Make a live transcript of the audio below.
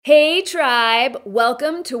Hey tribe,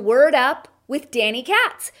 welcome to Word Up with Danny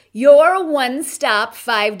Katz, your one-stop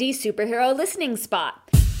 5D superhero listening spot.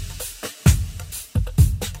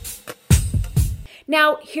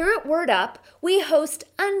 Now, here at Word Up, we host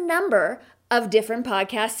a number of different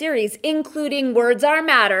podcast series, including Words Are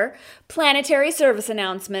Matter, Planetary Service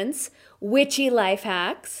Announcements, Witchy Life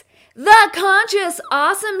Hacks, The Conscious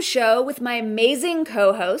Awesome Show with my amazing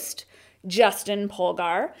co-host, Justin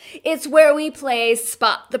Polgar. It's where we play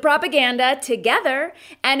Spot the Propaganda together,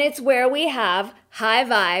 and it's where we have high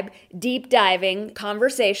vibe, deep diving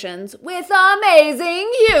conversations with amazing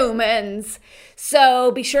humans.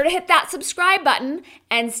 So be sure to hit that subscribe button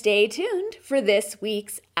and stay tuned for this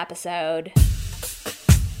week's episode.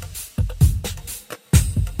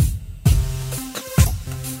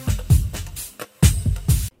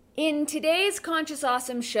 In today's Conscious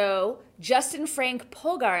Awesome Show, Justin Frank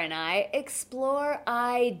Polgar and I explore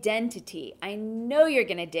identity. I know you're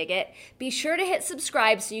going to dig it. Be sure to hit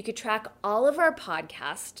subscribe so you can track all of our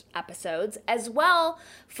podcast episodes. As well,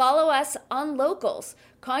 follow us on Locals,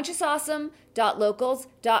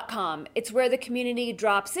 consciousawesome.locals.com. It's where the community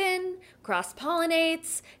drops in,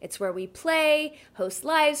 cross-pollinates. It's where we play, host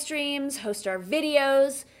live streams, host our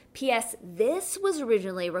videos. P.S. This was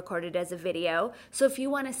originally recorded as a video, so if you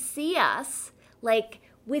want to see us, like,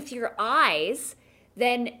 with your eyes,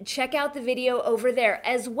 then check out the video over there.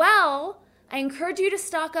 As well, I encourage you to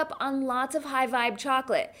stock up on lots of high vibe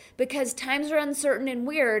chocolate because times are uncertain and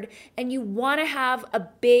weird, and you want to have a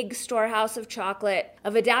big storehouse of chocolate,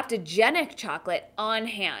 of adaptogenic chocolate on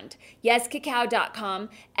hand. YesCacao.com.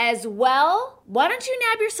 As well, why don't you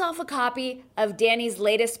nab yourself a copy of Danny's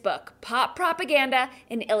latest book, Pop Propaganda,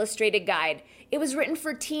 an Illustrated Guide. It was written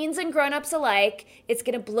for teens and grown-ups alike. It's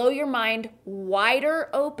going to blow your mind wider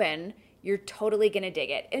open. You're totally going to dig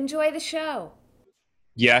it. Enjoy the show.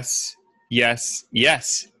 Yes. Yes,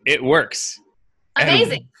 it works.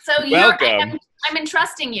 Amazing. So welcome. I'm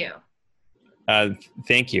entrusting you.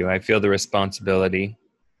 Thank you. I feel the responsibility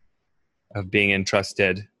of being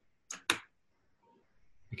entrusted.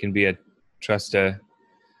 You can be a trustafarian,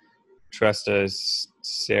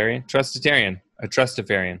 a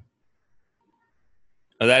trustafarian.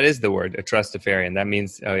 Oh, that is the word, a trustafarian. That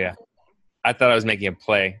means, oh yeah. I thought I was making a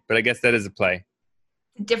play, but I guess that is a play.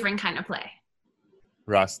 Different kind of play.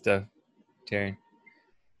 Rasta. Terry,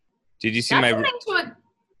 did you see that's my?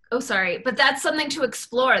 That's something to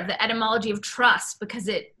explore, the etymology of trust, because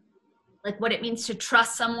like what it means to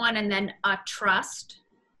trust someone, and then a trust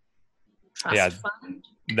fund.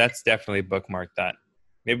 That's definitely bookmark that.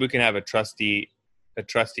 Maybe we can have a trusty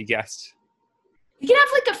guest. We can have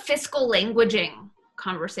like a fiscal languaging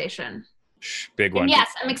conversation. Big one. And yes,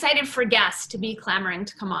 I'm excited for guests to be clamoring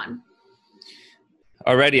to come on.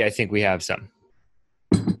 Already, I think we have some.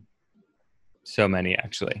 So many,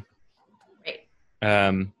 actually. Great.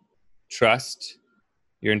 Trust.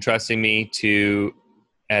 You're entrusting me to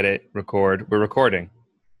edit, record. We're recording.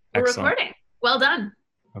 Excellent. We're recording. Well done.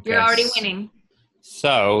 Okay. You're already winning.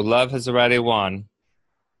 So, love has already won.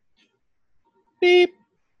 Beep.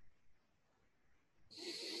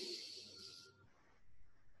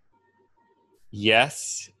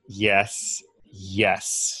 Yes.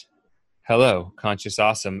 Hello, Conscious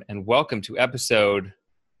Awesome, and welcome to episode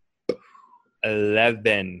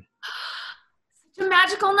 11. Such a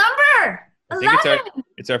magical number. 11. I think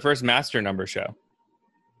it's our first master number show.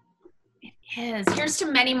 It is. Here's to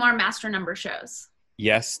many more master number shows.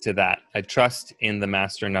 Yes to that. I trust in the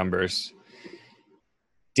master numbers.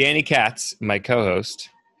 Danny Katz, my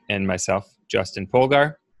co-host, and myself, Justin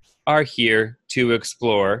Polgar, are here to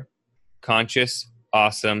explore conscious,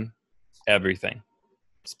 awesome everything.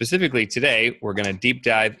 Specifically today, we're going to deep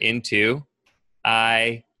dive into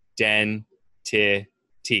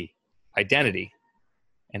identity,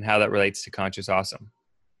 and how that relates to conscious awesome.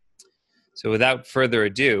 So without further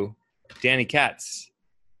ado, Danny Katz,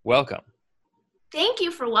 welcome. Thank you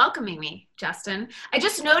for welcoming me, Justin. I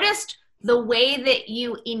just noticed the way that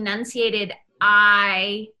you enunciated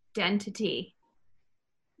identity.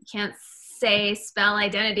 You can't spell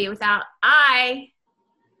identity without I.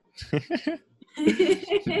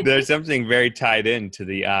 There's something very tied into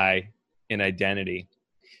the I in identity.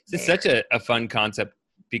 It's such a fun concept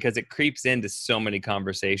because it creeps into so many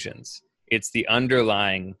conversations. It's the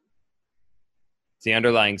underlying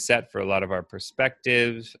set for a lot of our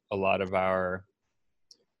perspectives, a lot of our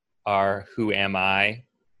who am I,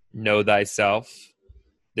 know thyself.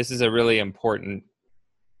 This is a really important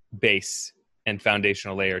base and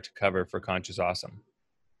foundational layer to cover for Conscious Awesome.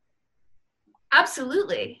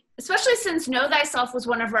 Absolutely. Especially since Know Thyself was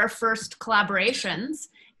one of our first collaborations.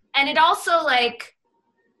 And it also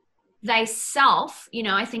thyself,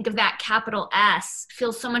 I think of that capital S,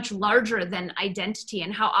 feels so much larger than identity,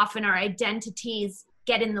 and how often our identities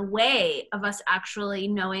get in the way of us actually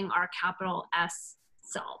knowing our capital S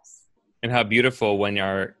selves. And how beautiful when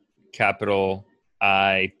our capital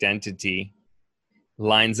identity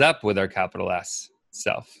lines up with our capital S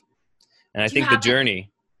self. And I think the journey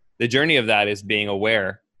of that is being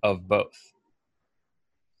aware of both.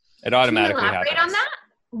 It automatically happens. Can you elaborate on that?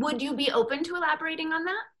 Would you be open to elaborating on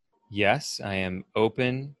that? Yes, I am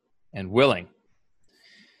open and willing.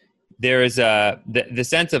 There is the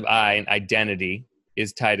sense of I and identity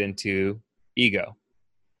is tied into ego.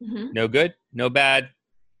 Mm-hmm. No good, no bad,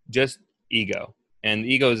 just ego. And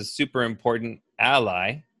ego is a super important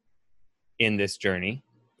ally in this journey.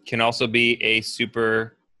 Can also be a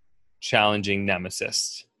super challenging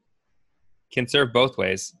nemesis. Can serve both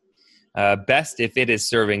ways. Best if it is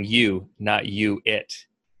serving you, not you it.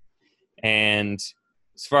 And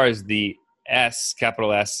as far as the S,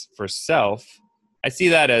 capital S for self, I see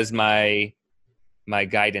that as my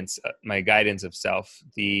guidance of self,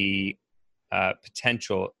 the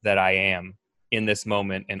potential that I am in this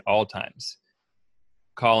moment and all times,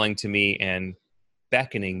 calling to me and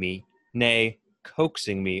beckoning me, nay,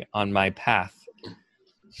 coaxing me on my path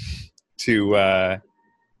to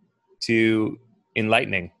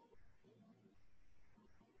enlightening.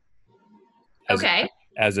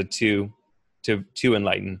 As a to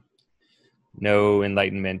enlighten. No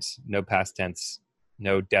enlightenment, no past tense,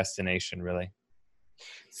 no destination, really.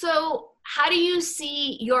 So how do you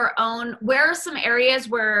see where are some areas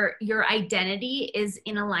where your identity is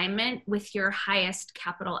in alignment with your highest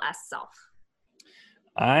capital S self?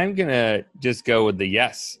 I'm going to just go with the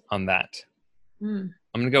yes on that. I'm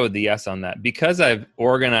going to go with the yes on that because I've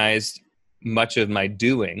organized much of my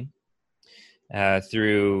doing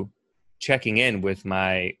through checking in with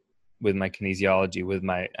my kinesiology, with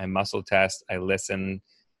my muscle test. I listen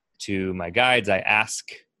to my guides. I ask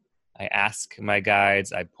my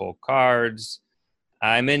guides. I pull cards.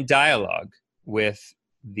 I'm in dialogue with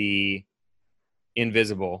the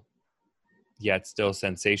invisible yet still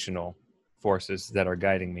sensational forces that are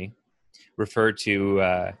guiding me. Refer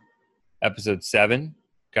to episode 7,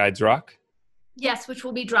 Guides Rock. Yes, which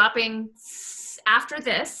will be dropping after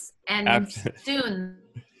this and soon.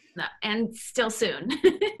 And still soon.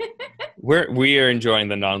 We are enjoying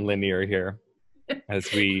the nonlinear here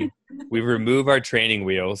as we remove our training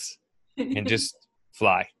wheels and just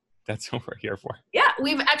fly. That's what we're here for. Yeah,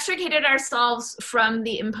 we've extricated ourselves from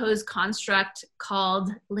the imposed construct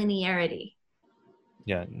called linearity.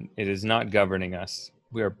 Yeah, it is not governing us.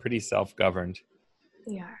 We are pretty self-governed.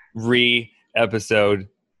 We are. Episode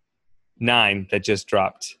 9 that just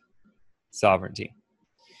dropped, sovereignty.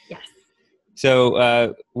 Yes.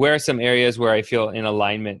 So where are some areas where I feel in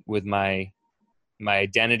alignment with my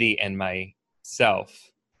identity and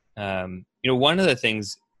myself? One of the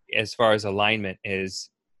things as far as alignment is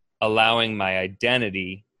allowing my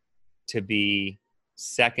identity to be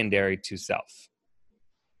secondary to self.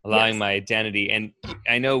 Allowing my identity. And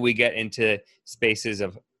I know we get into spaces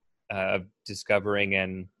of discovering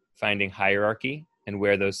and finding hierarchy and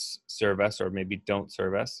where those serve us or maybe don't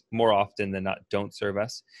serve us. More often than not, don't serve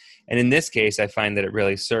us. And in this case, I find that it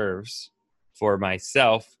really serves for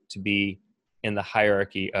myself to be in the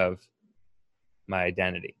hierarchy of my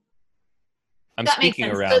identity. I'm that speaking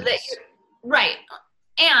makes sense. around so this. Right.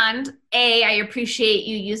 And I appreciate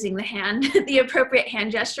you using the appropriate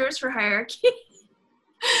hand gestures for hierarchy.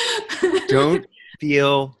 Don't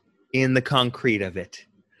feel in the concrete of it.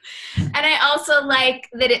 And I also like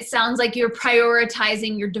that it sounds like you're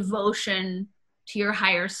prioritizing your devotion to your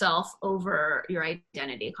higher self over your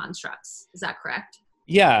identity constructs. Is that correct?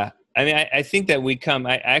 Yeah. I mean, I think that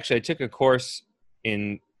I took a course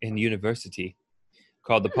in university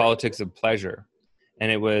called The Politics of Pleasure.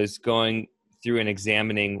 And it was going through and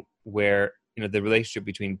examining where, the relationship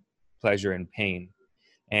between pleasure and pain,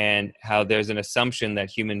 and how there's an assumption that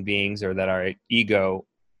human beings or that our ego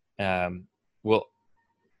will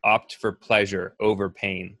opt for pleasure over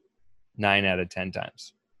pain 9 out of 10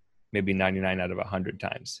 times, maybe 99 out of 100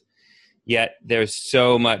 times. Yet there's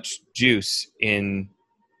so much juice in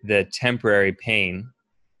the temporary pain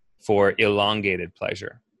for elongated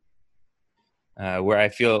pleasure, where I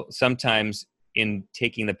feel sometimes in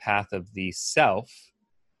taking the path of the self,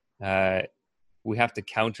 we have to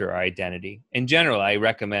counter our identity. In general, I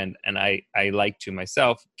recommend, and I like to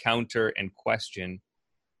myself, counter and question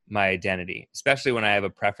my identity, especially when I have a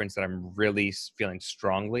preference that I'm really feeling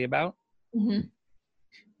strongly about.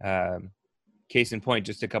 Mm-hmm. Case in point,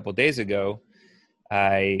 just a couple of days ago,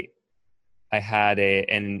 I had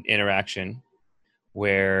an interaction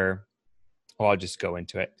where, I'll just go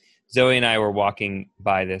into it. Zoe and I were walking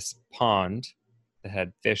by this pond that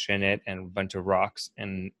had fish in it and a bunch of rocks,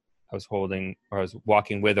 and I was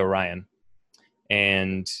walking with Orion,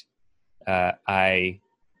 and I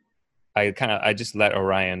just let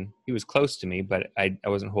Orion. He was close to me, but I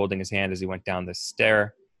wasn't holding his hand as he went down the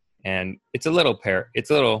stair. And it's a little.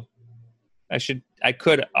 I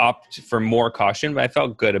could opt for more caution, but I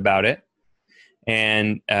felt good about it.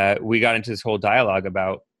 And we got into this whole dialogue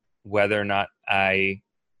about whether or not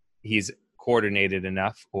he's coordinated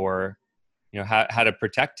enough, or how to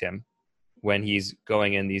protect him when he's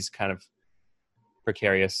going in these kind of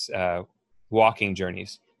precarious walking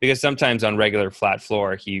journeys. Because sometimes on regular flat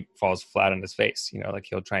floor, he falls flat on his face. Like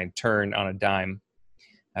he'll try and turn on a dime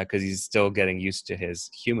because he's still getting used to his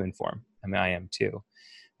human form. I mean, I am too.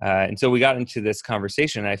 And so we got into this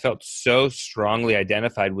conversation, and I felt so strongly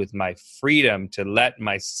identified with my freedom to let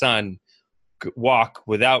my son walk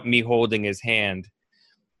without me holding his hand.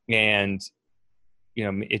 And,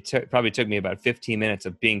 it probably took me about 15 minutes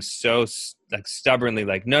of being so stubbornly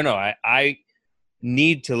no, I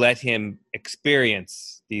need to let him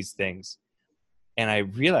experience these things. And I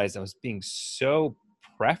realized I was being so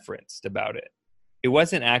preferenced about it. It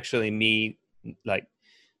wasn't actually me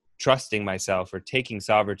trusting myself or taking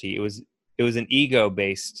sovereignty. It was an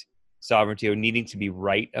ego-based sovereignty of needing to be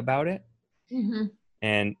right about it. Mm-hmm.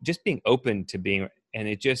 And just being open to being, and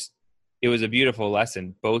it was a beautiful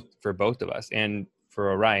lesson for both of us and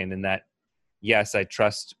for Orion, in that, yes, I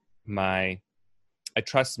trust my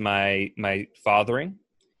fathering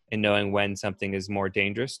in knowing when something is more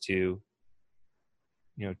dangerous to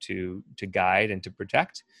guide and to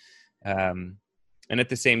protect. And at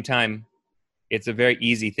the same time, it's a very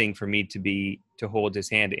easy thing for me to hold his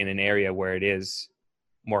hand in an area where it is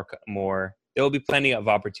more, there will be plenty of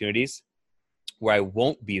opportunities where I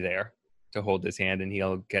won't be there to hold his hand, and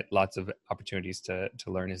he'll get lots of opportunities to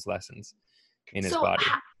learn his lessons in his body.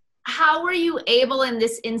 How were you able in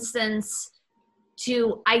this instance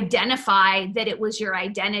to identify that it was your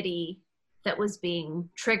identity that was being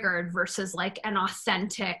triggered versus an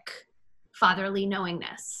authentic fatherly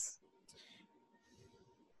knowingness?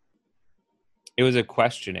 It was a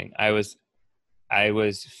questioning. I was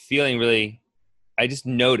feeling really, I just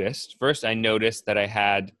noticed, first I noticed that I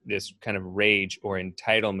had this kind of rage or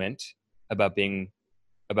entitlement about being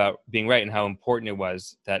right, and how important it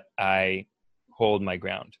was that I hold my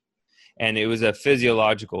ground. And it was a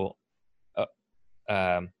physiological,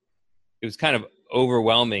 it was kind of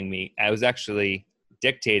overwhelming me. I was actually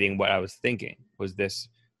dictating what I was thinking, was this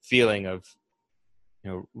feeling of,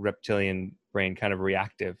 reptilian brain, kind of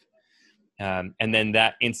reactive. And then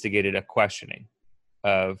that instigated a questioning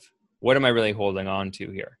of, what am I really holding on to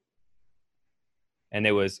here? And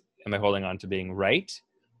it was, am I holding on to being right?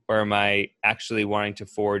 Or am I actually wanting to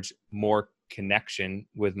forge more connection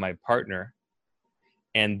with my partner,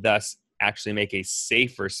 and thus actually make a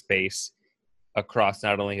safer space across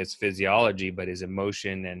not only his physiology, but his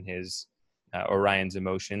emotion and his Orion's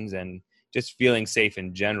emotions, and just feeling safe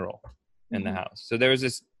in general in the house. So there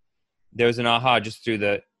was an aha just through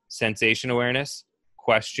the sensation awareness,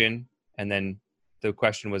 question, and then the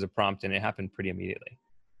question was a prompt, and it happened pretty immediately.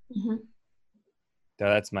 Mm-hmm.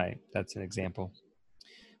 So that's an example.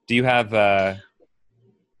 Do you have a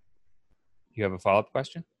follow-up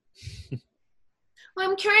question? Well,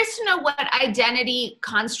 I'm curious to know what identity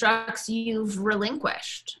constructs you've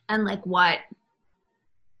relinquished, and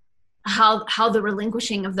how the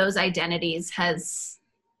relinquishing of those identities has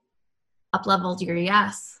up-leveled your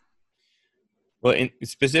yes. Well,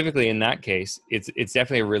 specifically in that case, it's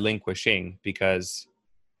definitely a relinquishing, because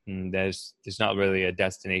there's not really a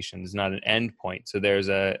destination. There's not an end point. So there's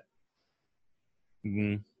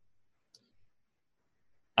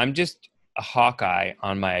I'm just a hawkeye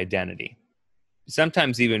on my identity.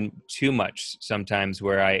 Sometimes even too much, sometimes,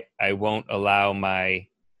 where I won't allow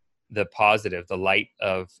the positive, the light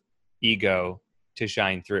of ego to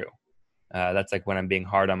shine through. That's when I'm being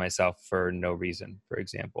hard on myself for no reason, for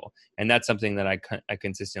example. And that's something that I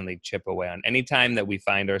consistently chip away on. Anytime that we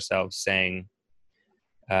find ourselves saying,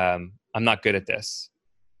 I'm not good at this,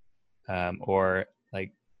 or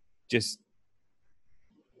just,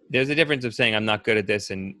 there's a difference of saying I'm not good at this,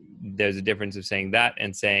 and there's a difference of saying that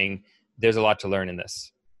and saying there's a lot to learn in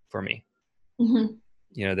this for me. Mm-hmm.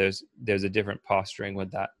 There's a different posturing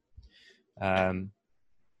with that.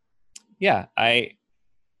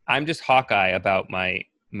 I'm just hawkeye about my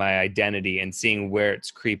identity and seeing where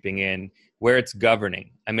it's creeping in, where it's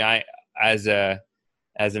governing. I mean, as an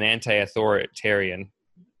anti-authoritarian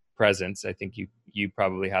presence, I think you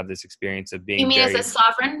probably have this experience of being. You mean as a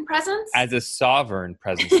sovereign presence? As a sovereign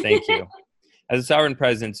presence, thank you. As a sovereign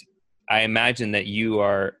presence, I imagine that you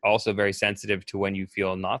are also very sensitive to when you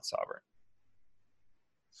feel not sovereign.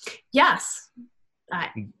 Yes. I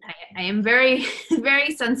am very,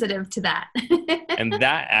 very sensitive to that. And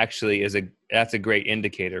that actually that's a great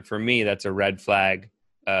indicator. For me, that's a red flag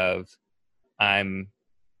of I'm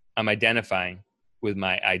identifying with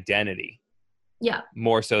my identity. Yeah.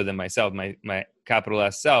 More so than myself. My capital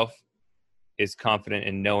S self is confident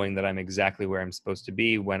in knowing that I'm exactly where I'm supposed to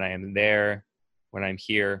be when I am there, when I'm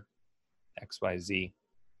here, XYZ.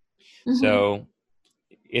 Mm-hmm. So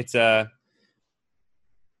it's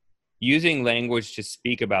using language to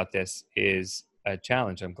speak about this is a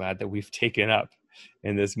challenge I'm glad that we've taken up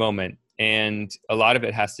in this moment. And a lot of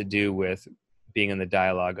it has to do with being in the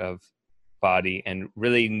dialogue of body and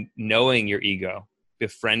really knowing your ego,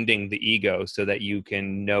 befriending the ego so that you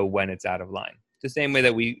can know when it's out of line. The same way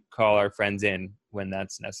that we call our friends in when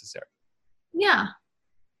that's necessary. Yeah.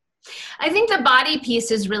 I think the body piece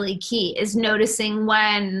is really key, is noticing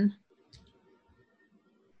when,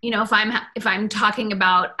 if I'm talking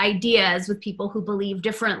about ideas with people who believe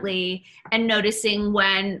differently, and noticing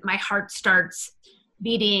when my heart starts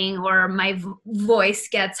beating or my voice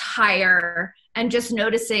gets higher, and just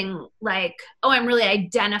noticing like, oh, I'm really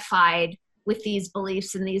identified with these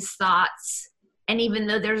beliefs and these thoughts. And even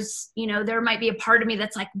though there's, there might be a part of me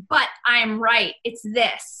that's like, but I'm right. It's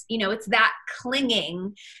this, it's that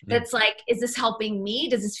clinging that's like, is this helping me?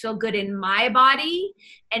 Does this feel good in my body?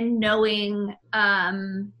 And knowing that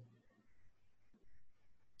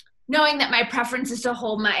my preference is to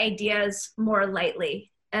hold my ideas more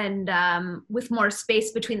lightly and with more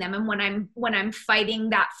space between them. And when I'm fighting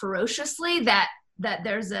that ferociously, that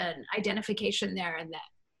there's an identification there and that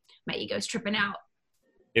my ego's tripping out.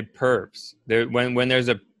 It perps there when there's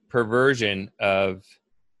a perversion of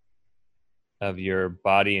your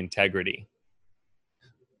body integrity.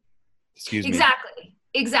 Excuse me.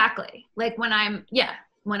 Exactly. Like when I'm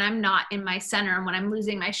not in my center and when I'm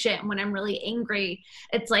losing my shit and when I'm really angry,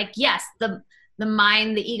 it's like, yes, the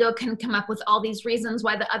mind, the ego can come up with all these reasons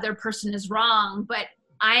why the other person is wrong, but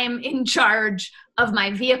I am in charge of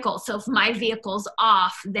my vehicle. So if my vehicle's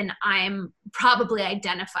off, then I'm probably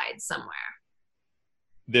identified somewhere.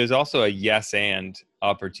 There's also a yes and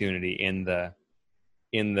opportunity in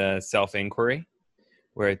the self-inquiry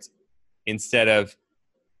where it's instead of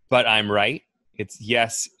but I'm right, it's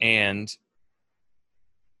yes and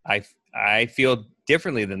I feel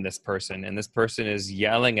differently than this person, and this person is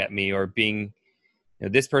yelling at me or being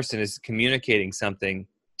this person is communicating something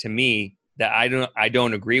to me that I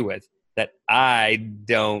don't agree with, that I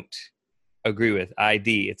don't agree with.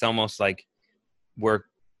 ID. It's almost like we're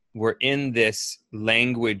in this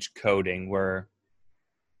language coding where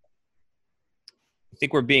I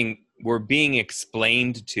think we're being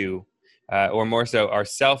explained to, or more so, our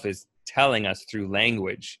self is telling us through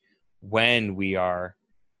language when we are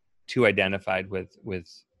too identified with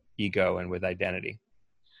ego and with identity.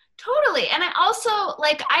 Totally. And I also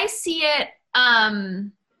I see it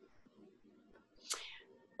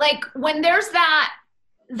like when there's that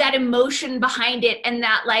emotion behind it and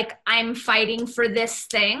that like I'm fighting for this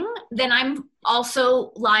thing, then I'm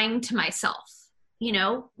also lying to myself,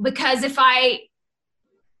 because if I've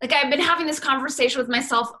been having this conversation with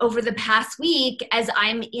myself over the past week as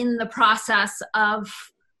I'm in the process of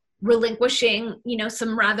relinquishing,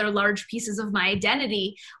 some rather large pieces of my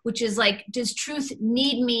identity, which is like, does truth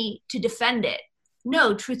need me to defend it?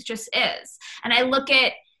 No, truth just is. And I look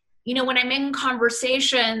at, when I'm in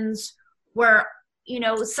conversations where,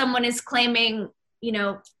 someone is claiming,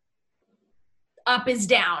 up is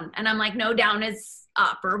down. And I'm like, no, down is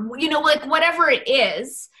up, or, whatever it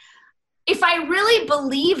is. If I really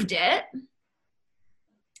believed it,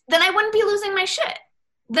 then I wouldn't be losing my shit.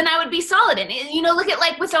 Then I would be solid in it. Look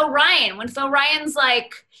at with Orion. When Orion's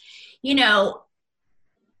like,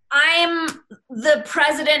 I'm the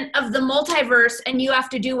president of the multiverse and you have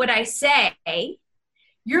to do what I say.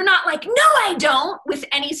 You're not like, no, I don't, with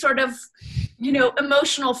any sort of,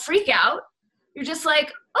 emotional freak out. You're just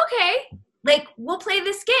like, okay, we'll play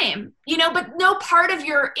this game, but no part of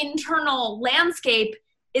your internal landscape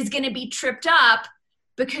is going to be tripped up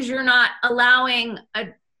because you're not allowing a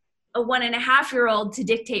 1.5-year-old to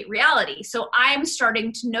dictate reality. So I'm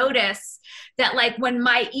starting to notice that when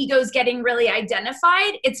my ego's getting really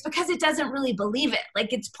identified, it's because it doesn't really believe it.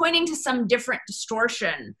 It's pointing to some different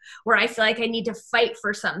distortion where I feel like I need to fight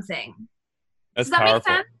for something. That's Does that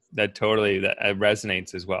powerful. make sense? That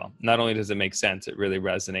resonates as well. Not only does it make sense, it really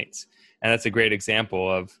resonates. And that's a great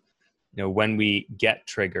example of, when we get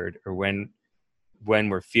triggered or when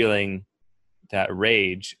we're feeling that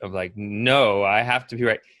rage of no, I have to be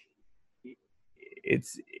right.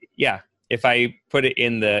 if I put it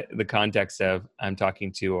in the context of I'm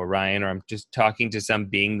talking to Orion, or I'm just talking to some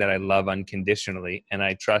being that I love unconditionally, and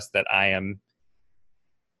I trust that I am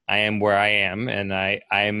where I am, and I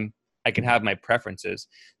can have my preferences.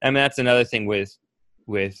 I mean, that's another thing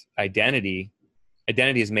with identity.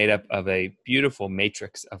 Identity is made up of a beautiful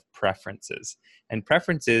matrix of preferences, and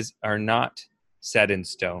preferences are not set in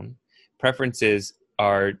stone. Preferences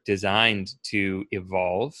are designed to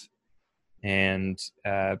evolve, and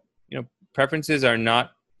preferences are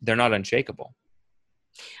not unshakable.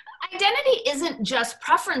 Identity isn't just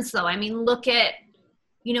preference, though. I mean, look at,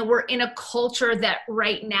 we're in a culture that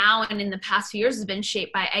right now and in the past few years has been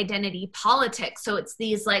shaped by identity politics. So it's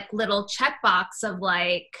these like little checkbox of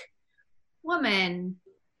like woman,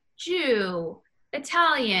 Jew,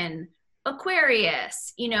 Italian,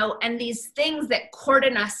 Aquarius, and these things that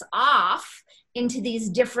cordon us off into these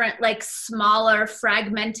different like smaller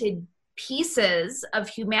fragmented pieces of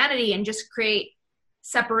humanity and just create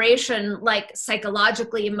separation, like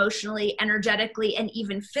psychologically, emotionally, energetically, and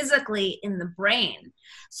even physically in the brain.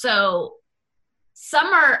 So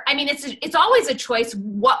it's always a choice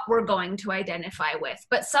what we're going to identify with,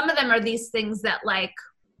 but some of them are these things that like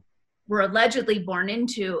we're allegedly born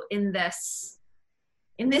into in this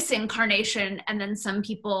incarnation, and then some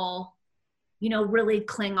people, really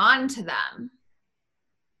cling on to them.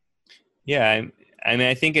 Yeah, I mean,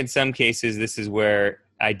 I think in some cases this is where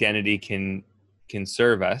identity can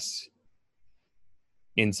serve us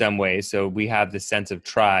in some ways. So we have this sense of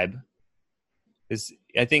tribe.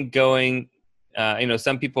 I think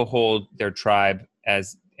some people hold their tribe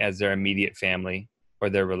as their immediate family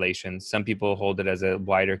or their relations. Some people hold it as a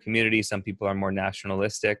wider community. Some people are more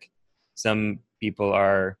nationalistic. Some people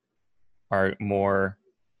are more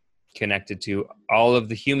connected to all of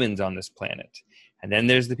the humans on this planet. And then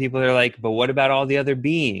there's the people that are like, but what about all the other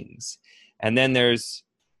beings? And then there's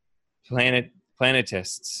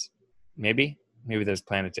planetists. Maybe there's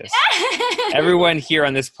planetists. Everyone here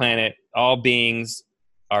on this planet, all beings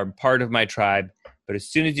are part of my tribe. But as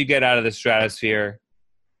soon as you get out of the stratosphere,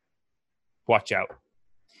 watch out.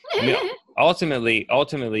 I mean,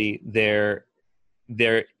 ultimately, there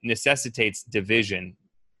necessitates division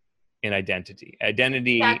in identity.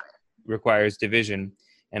 Identity exactly. Requires division.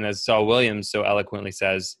 And as Saul Williams so eloquently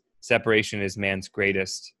says, separation is man's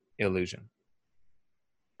greatest illusion.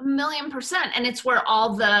 1,000,000%. And it's where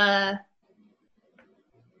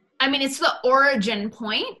it's the origin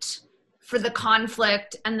point for the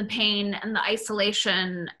conflict and the pain and the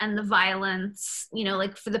isolation and the violence.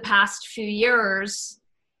 Like for the past few years,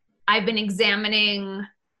 I've been examining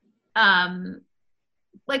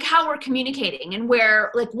like how we're communicating, and where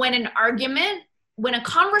like when a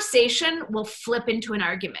conversation will flip into an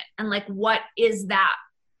argument, and like what is that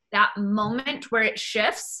moment where it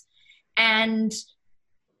shifts. And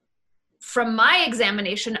from my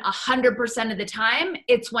examination, 100% of the time,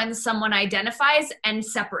 it's when someone identifies and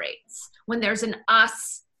separates, when there's an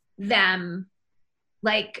us, them,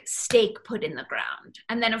 like stake put in the ground.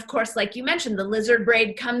 And then of course, like you mentioned, the lizard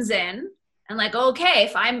brain comes in and like, okay,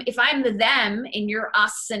 if I'm the them in your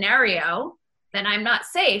us scenario, then I'm not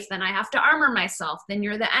safe. Then I have to armor myself. Then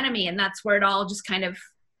you're the enemy. And that's where it all just kind of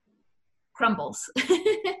crumbles.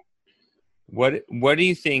 What do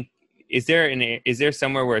you think? Is there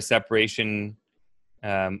somewhere where separation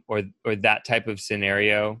or that type of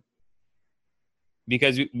scenario?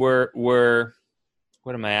 Because we're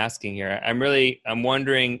what am I asking here? I'm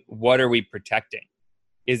wondering, what are we protecting?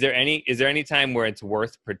 Is there any time where it's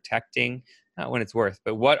worth protecting? Not when it's worth,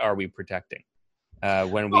 but what are we protecting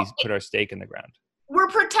when we put our stake in the ground? We're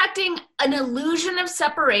protecting an illusion of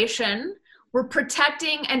separation. We're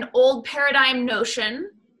protecting an old paradigm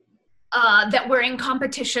notion that we're in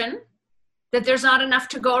competition, that there's not enough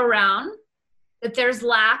to go around, that there's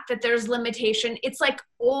lack, that there's limitation. It's like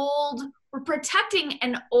we're protecting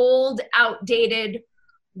an old, outdated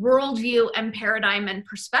worldview and paradigm and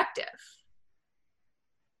perspective.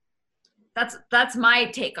 That's my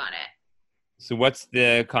take on it. So what's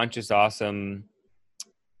the conscious awesome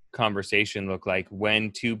conversation look like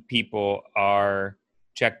when two people are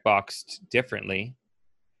checkboxed differently?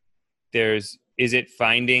 Is it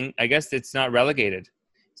finding, I guess it's not relegated.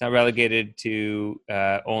 It's not relegated to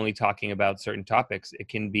only talking about certain topics. It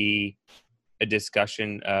can be a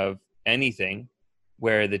discussion of anything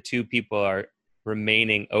where the two people are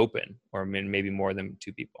remaining open, or maybe more than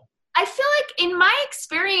two people. I feel like in my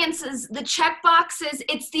experiences, the checkboxes,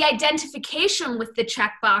 it's the identification with the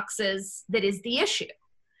checkboxes that is the issue.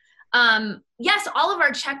 Yes, all of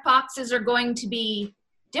our checkboxes are going to be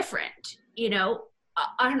different,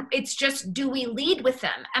 it's just, do we lead with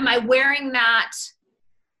them? Am I wearing that,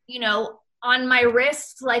 on my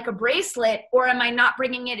wrist like a bracelet, or am I not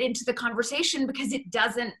bringing it into the conversation because it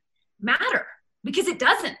doesn't matter? Because it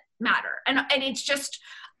doesn't matter. And it's just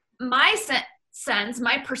my sense,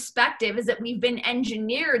 my perspective is that we've been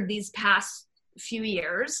engineered these past few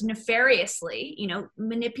years nefariously,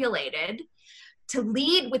 manipulated to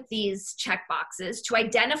lead with these check boxes, to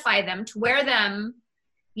identify them, to wear them,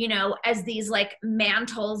 as these like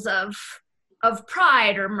mantles of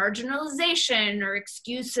pride or marginalization or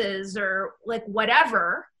excuses or like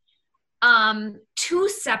whatever, to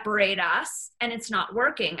separate us, and it's not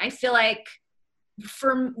working. I feel like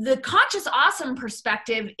from the conscious awesome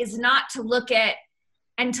perspective is not to look at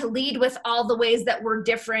and to lead with all the ways that we're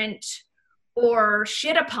different or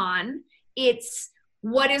shit upon. It's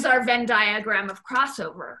what is our Venn diagram of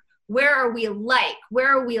crossover? Where are we alike?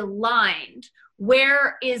 Where are we aligned?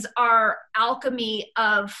 Where is our alchemy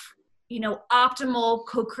of, optimal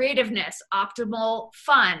co-creativeness, optimal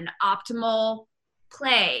fun, optimal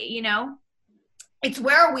play, It's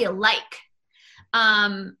where are we alike?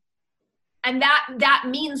 And that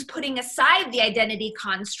means putting aside the identity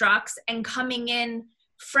constructs and coming in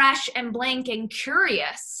fresh and blank and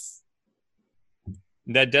curious.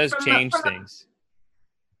 That does change things.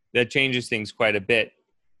 That changes things quite a bit.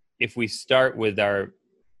 If we start with our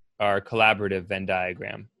collaborative Venn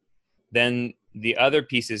diagram, then the other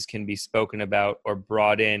pieces can be spoken about or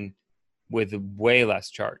brought in with way less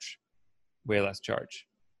charge.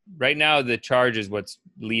 Right now, the charge is what's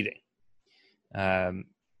leading. And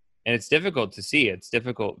it's difficult to see. It's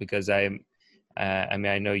difficult because I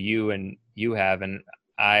know you and you have, and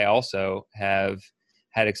I also have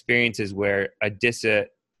had experiences where just a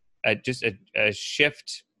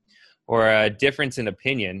shift or a difference in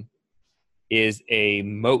opinion is a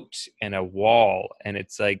moat and a wall. And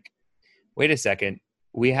it's like, wait a second,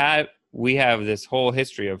 we have this whole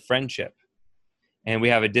history of friendship, and we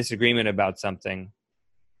have a disagreement about something,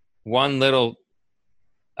 one little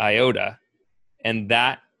iota, and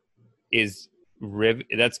that's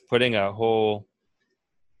putting a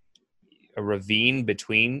ravine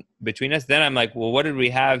between us. Then I'm like, well, what did we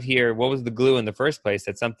have here? What was the glue in the first place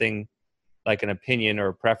that something like an opinion or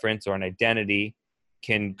a preference or an identity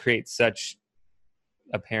can create such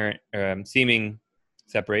apparent seeming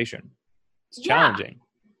separation? It's challenging.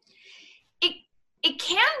 It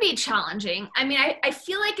can be challenging. I mean, I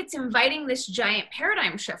feel like it's inviting this giant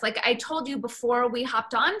paradigm shift. Like I told you before we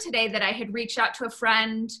hopped on today that I had reached out to a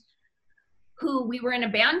friend who we were in a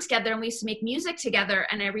band together and we used to make music together.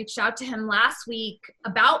 And I reached out to him last week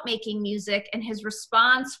about making music, and his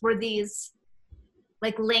response were these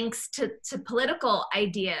like links to political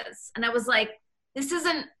ideas. And I was like, this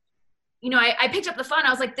isn't, I picked up the phone.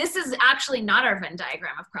 I was like, this is actually not our Venn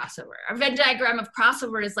diagram of crossover. Our Venn diagram of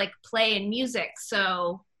crossover is like play and music.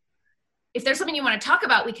 So if there's something you want to talk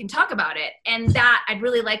about, we can talk about it. And that I'd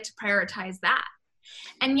really like to prioritize that.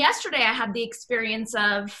 And yesterday I had the experience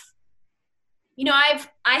of, I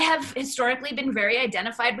have historically been very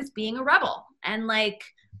identified with being a rebel, and like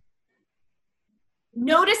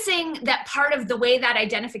noticing that part of the way that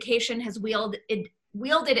identification has wielded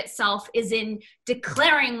itself is in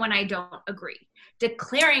declaring when I don't agree,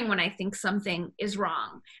 declaring when I think something is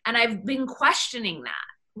wrong. And I've been questioning that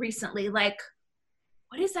recently, like,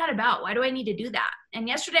 what is that about? Why do I need to do that? And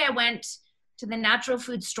yesterday I went to the natural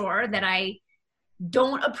food store that I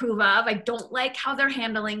don't approve of. I don't like how they're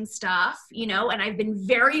handling stuff, and I've been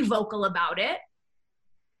very vocal about it.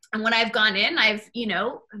 And when I've gone in, I've,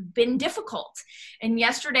 been difficult. And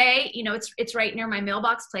yesterday, it's right near my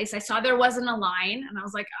mailbox place. I saw there wasn't a line, and I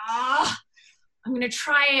was like, I'm going to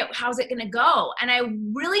try it. How's it going to go? And I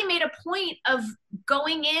really made a point of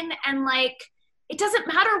going in and like, it doesn't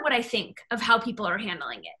matter what I think of how people are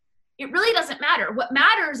handling it. It really doesn't matter. What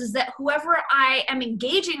matters is that whoever I am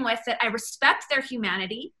engaging with, that I respect their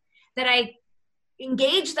humanity, that I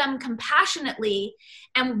engage them compassionately,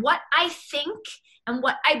 and what I think and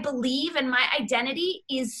what I believe and my identity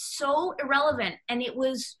is so irrelevant. And it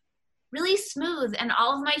was really smooth, and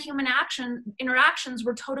all of my human interactions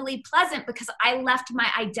were totally pleasant because I left my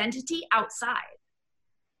identity outside.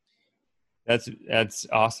 That's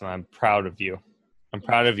awesome. I'm proud of you. I'm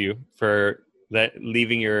proud of you for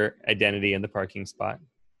leaving your identity in the parking spot.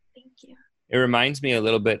 Thank you. It reminds me a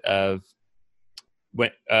little bit of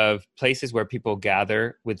places where people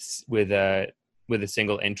gather with a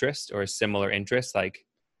single interest or a similar interest. Like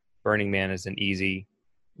Burning Man is an easy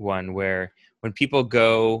one, where when people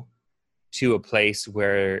go to a place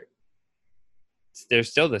where there's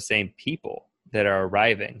still the same people that are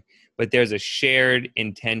arriving, but there's a shared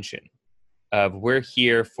intention of we're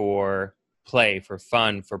here for play, for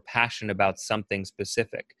fun, for passion about something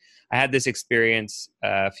specific. I had this experience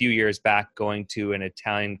a few years back going to an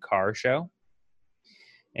Italian car show,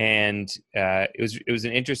 and it was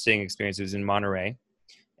an interesting experience. It was in Monterey,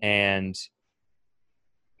 and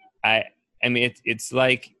I mean it's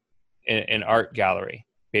like an art gallery,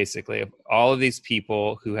 basically, of all of these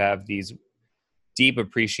people who have these deep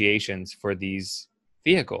appreciations for these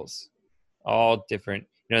vehicles, all different,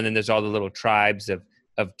 and then there's all the little tribes of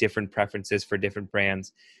different preferences for different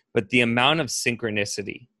brands. But the amount of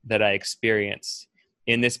synchronicity that I experienced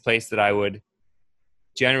in this place that I would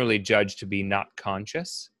generally judge to be not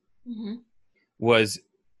conscious was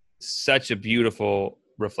such a beautiful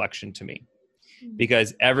reflection to me,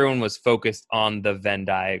 because everyone was focused on the Venn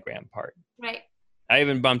diagram part. Right. I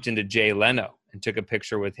even bumped into Jay Leno and took a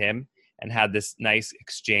picture with him and had this nice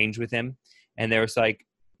exchange with him. And there was like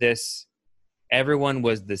this, everyone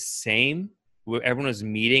was the same. Everyone was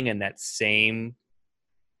meeting in that same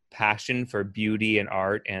passion for beauty and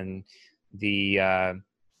art and the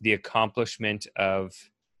accomplishment of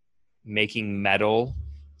making metal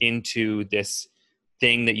into this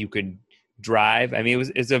thing that you could drive. I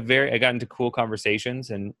mean, I got into cool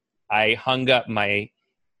conversations, and I hung up my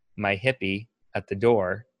hippie at the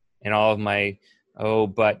door and all of my,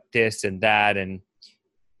 but this and that and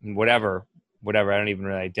whatever. I don't even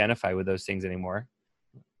really identify with those things anymore.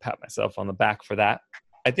 Pat myself on the back for that.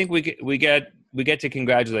 I think we get to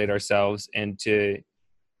congratulate ourselves and to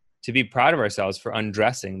be proud of ourselves for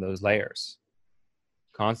undressing those layers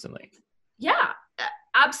constantly. Yeah,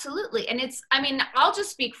 absolutely. And I'll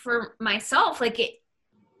just speak for myself. Like, it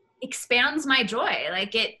expands my joy.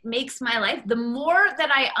 Like, it makes my life, the more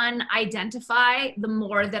that I unidentify, the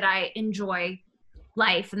more that I enjoy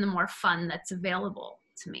life and the more fun that's available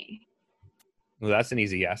to me. Well, that's an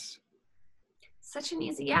easy yes. Such an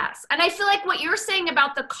easy yes. And I feel like what you're saying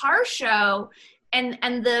about the car show and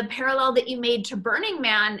the parallel that you made to Burning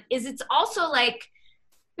Man is, it's also like,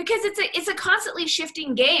 because it's a constantly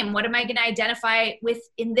shifting game. What am I going to identify with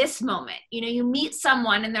in this moment? You meet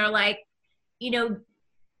someone and they're like,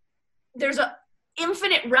 there's an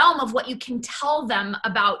infinite realm of what you can tell them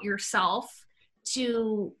about yourself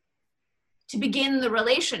to begin the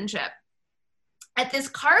relationship. At this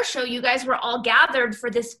car show, you guys were all gathered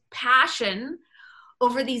for this passion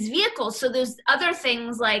over these vehicles. So there's other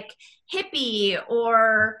things like hippie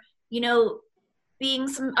or, being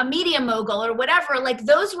a media mogul or whatever, like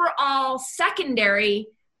those were all secondary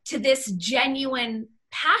to this genuine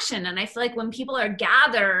passion. And I feel like when people are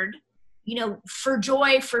gathered, for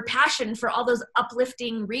joy, for passion, for all those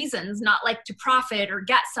uplifting reasons, not like to profit or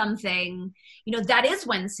get something, that is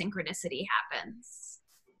when synchronicity happens.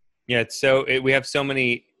 Yeah. We have so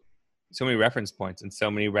many reference points and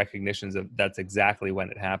so many recognitions of that's exactly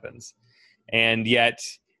when it happens. And yet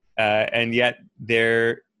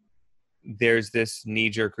there's this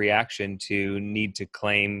knee-jerk reaction to need to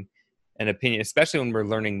claim an opinion, especially when we're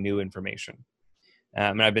learning new information.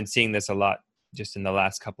 And I've been seeing this a lot just in the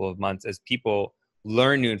last couple of months as people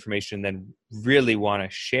learn new information, then really want to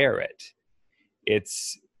share it.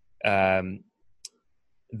 It's the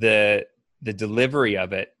delivery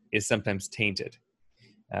of it is sometimes tainted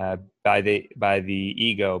by the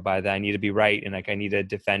ego, by the I need to be right and like I need to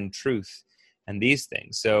defend truth and these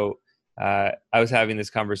things. So I was having this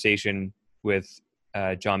conversation with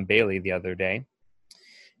John Bailey the other day,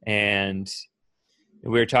 and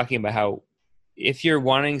we were talking about how if you're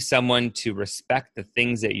wanting someone to respect the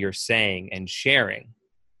things that you're saying and sharing,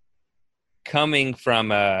 coming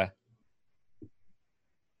from an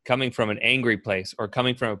angry place or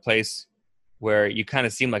coming from a place where you kind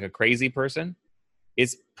of seem like a crazy person,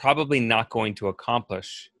 is probably not going to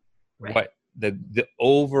accomplish what the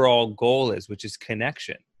overall goal is, which is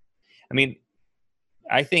connection. I mean,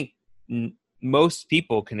 I think most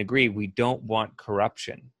people can agree we don't want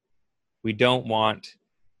corruption. We don't want,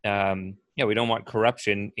 we don't want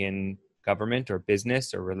corruption in government or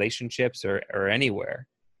business or relationships or anywhere.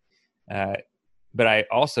 But I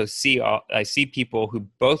also see people who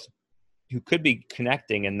could be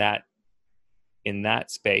connecting in that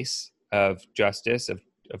space of justice, of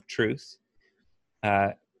truth,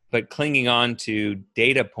 but clinging on to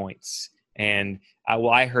data points and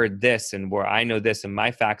I heard this and where I know this and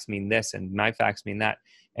my facts mean this and my facts mean that.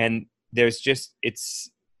 And there's just, it's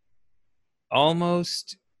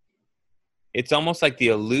almost like the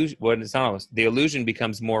illusion. Well, it's not almost, the illusion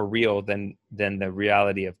becomes more real than the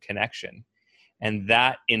reality of connection. And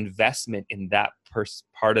that investment in that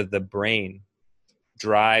part of the brain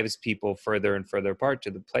drives people further and further apart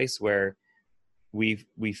to the place where we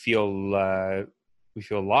feel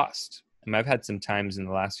lost. I mean, I've had some times in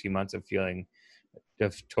the last few months of feeling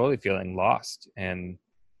totally feeling lost. And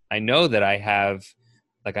I know that I have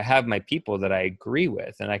my people that I agree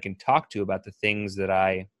with and I can talk to about the things that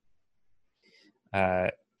I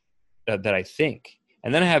think.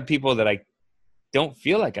 And then I have people that I don't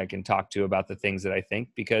feel like I can talk to about the things that I think,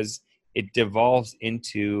 because it devolves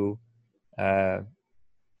into an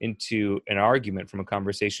argument, from a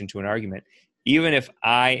conversation to an argument, even if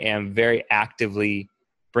I am very actively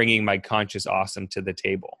bringing my conscious awesome to the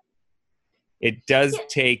table. It does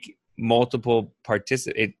take multiple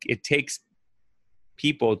participants. It takes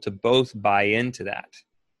people to both buy into that.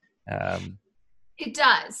 It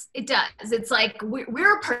does. It's like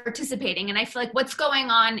we're participating. And I feel like what's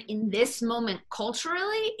going on in this moment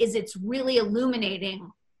culturally is it's really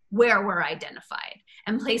illuminating where we're identified,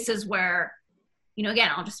 and places where,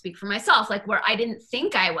 again, I'll just speak for myself, like where I didn't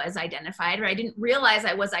think I was identified, or I didn't realize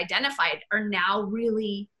I was identified, are now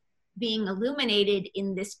really being illuminated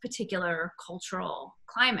in this particular cultural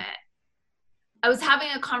climate. I was having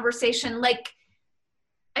a conversation, like,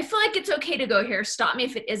 I feel like it's okay to go here, stop me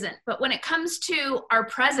if it isn't, but when it comes to our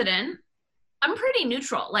president, I'm pretty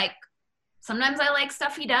neutral. Like, sometimes I like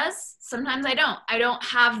stuff he does, sometimes I don't. I don't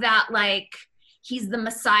have that, like, he's the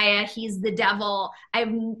Messiah, he's the devil. I've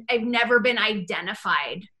never been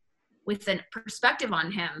identified with a perspective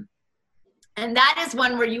on him. And that is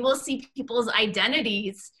one where you will see people's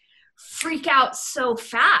identities freak out so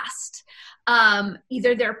fast.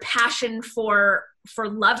 Either their passion for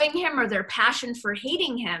loving him or their passion for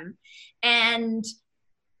hating him. And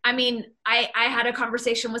I mean, I had a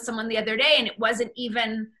conversation with someone the other day, and it wasn't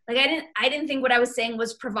even like, I didn't think what I was saying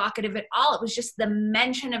was provocative at all. It was just the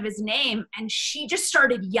mention of his name. And she just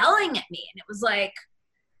started yelling at me. And it was like,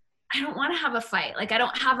 I don't want to have a fight. Like, I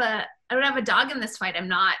don't have a dog in this fight. I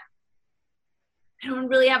don't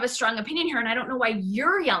really have a strong opinion here. And I don't know why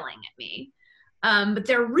you're yelling at me. But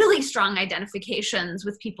there are really strong identifications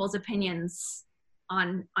with people's opinions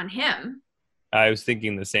on him. I was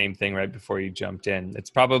thinking the same thing right before you jumped in. It's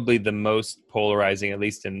probably the most polarizing, at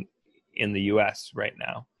least in the US right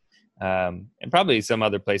now. And probably some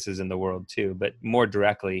other places in the world too, but more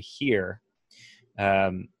directly here.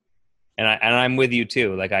 And I'm with you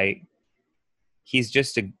too. Like, he's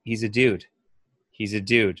a dude. He's a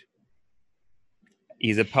dude.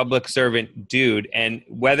 He's a public servant dude. And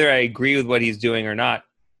whether I agree with what he's doing or not,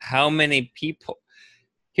 how many people,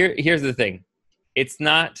 here's the thing. It's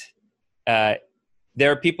not,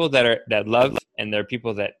 there are people that love, and there are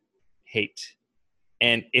people that hate.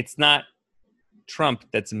 And it's not Trump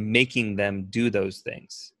that's making them do those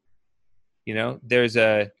things. There's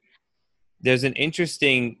an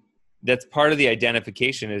interesting, that's part of the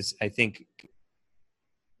identification is, I think,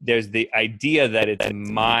 there's the idea that it's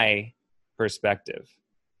my perspective.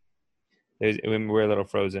 We're a little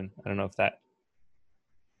frozen. I don't know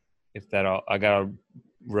if that all, I got a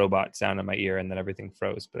robot sound in my ear and then everything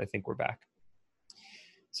froze, but I think we're back.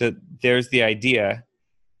 So there's the idea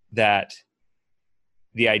that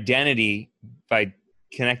the identity, by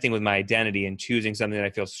connecting with my identity and choosing something that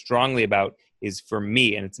I feel strongly about, is for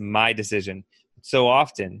me and it's my decision. So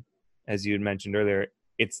often, as you had mentioned earlier,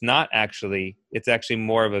 it's actually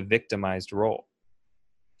more of a victimized role.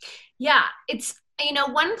 Yeah, it's,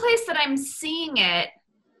 one place that I'm seeing it,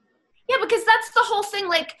 because that's the whole thing.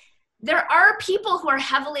 Like, there are people who are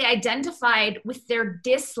heavily identified with their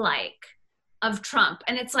dislike of Trump.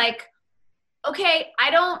 And it's like, okay,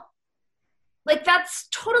 that's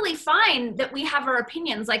totally fine that we have our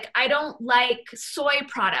opinions. Like, I don't like soy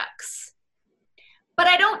products, but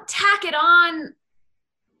I don't tack it on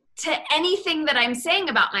to anything that I'm saying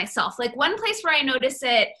about myself. Like, one place where I notice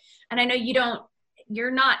it, and I know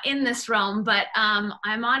you're not in this realm, but I'm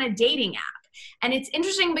on a dating app. And it's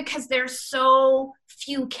interesting because there's so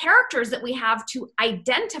few characters that we have to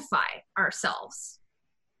identify ourselves.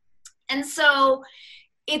 And so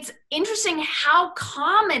it's interesting how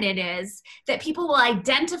common it is that people will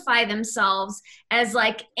identify themselves as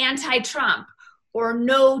like anti-Trump or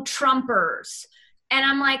no Trumpers. And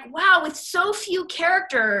I'm like, wow, with so few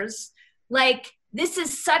characters, like, this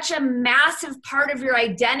is such a massive part of your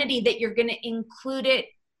identity that you're going to include it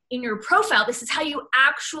in your profile. This is how you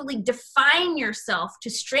actually define yourself to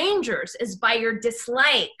strangers, is by your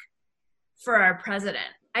dislike for our president.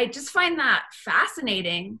 I just find that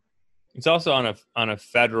fascinating. It's also on a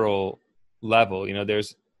federal level.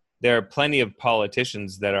 There are plenty of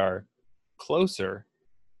politicians that are closer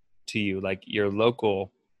to you, like your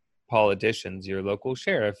local politicians, your local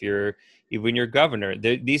sheriff, even your governor.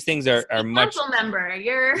 These things are much. Council member,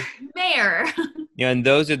 your mayor. And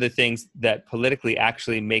those are the things that politically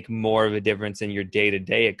actually make more of a difference in your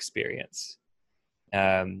day-to-day experience.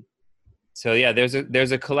 so yeah, there's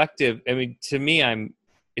a collective. I mean, to me,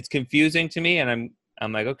 it's confusing to me, and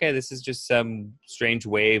I'm like, okay, this is just some strange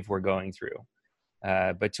wave we're going through.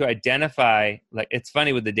 But to identify, like, it's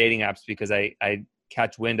funny with the dating apps because I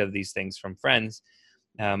catch wind of these things from friends.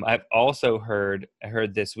 I've also heard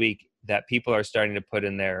this week that people are starting to put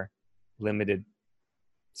in their limited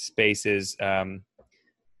spaces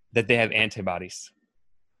that they have antibodies.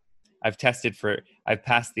 I've passed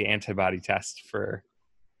the antibody test for.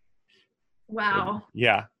 Wow.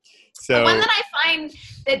 Yeah. So the one that I find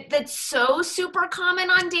that's so super common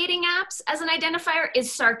on dating apps as an identifier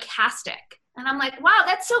is sarcastic. And I'm like, wow,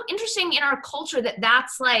 that's so interesting in our culture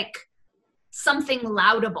that's like something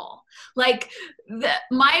laudable. Like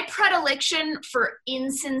my predilection for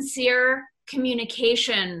insincere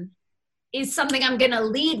communication is something I'm going to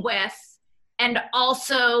lead with and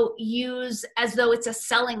also use as though it's a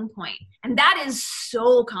selling point. And that is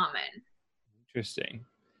so common. Interesting.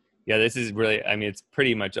 Yeah, this is really, I mean, it's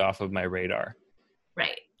pretty much off of my radar.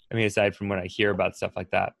 Right. I mean, aside from when I hear about stuff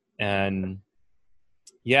like that. And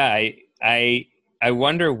yeah, I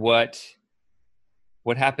wonder what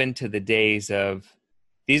happened to the days of,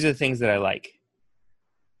 these are the things that I like,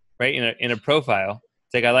 right? In a profile,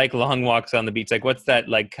 it's like, I like long walks on the beach. Like, what's that,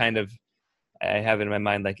 like, kind of, I have in my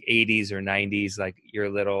mind, like 80s or 90s, like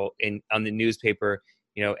your little, on the newspaper,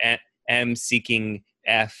 you know, M seeking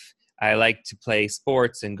F. I like to play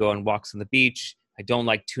sports and go on walks on the beach. I don't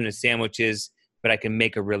like tuna sandwiches, but I can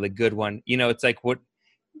make a really good one. You know, it's like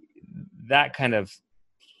that kind of,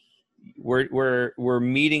 we're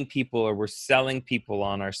meeting people, or we're selling people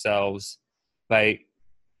on ourselves by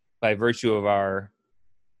virtue of our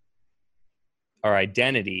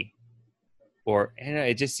identity, or, you know,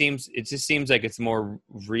 it just seems like it's more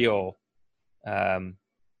real.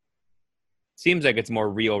 Seems like it's more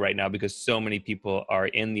real right now because so many people are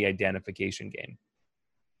in the identification game.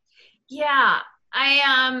 Yeah,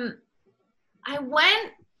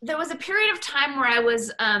 there was a period of time where I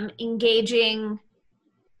was engaging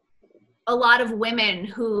a lot of women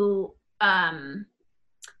who,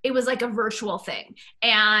 it was like a virtual thing.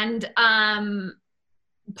 And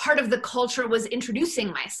part of the culture was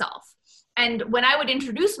introducing myself. And when I would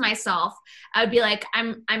introduce myself, I would be like,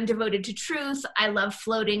 I'm devoted to truth. I love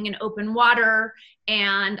floating in open water,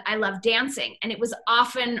 and I love dancing. And it was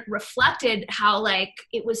often reflected how, like,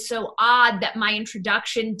 it was so odd that my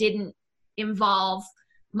introduction didn't involve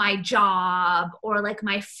my job or like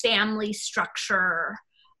my family structure.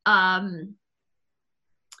 And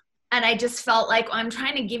I just felt like, I'm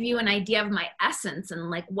trying to give you an idea of my essence and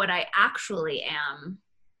like what I actually am.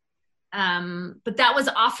 But that was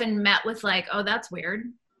often met with like, oh, that's weird.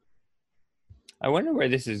 I wonder where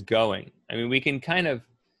this is going. I mean, we can kind of,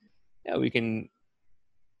 we can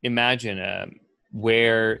imagine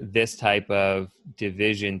where this type of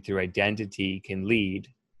division through identity can lead.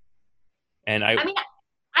 And I mean,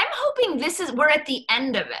 I'm hoping we're at the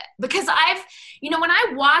end of it, because when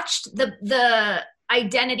I watched the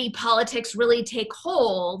identity politics really take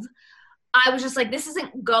hold, I was just like, this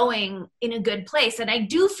isn't going in a good place. And I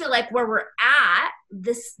do feel like where we're at,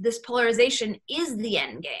 this polarization is the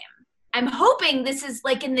end game. I'm hoping this is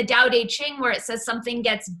like in the Tao Te Ching, where it says something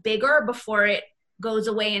gets bigger before it goes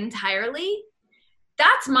away entirely.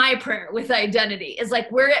 That's my prayer with identity, is like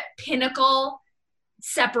we're at pinnacle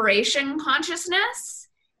separation consciousness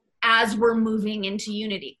as we're moving into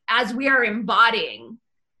unity, as we are embodying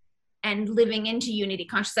and living into unity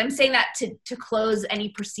consciousness. I'm saying that to close any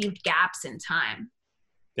perceived gaps in time.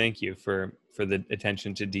 Thank you for the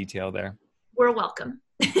attention to detail there. We're welcome.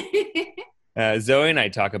 Zoe and I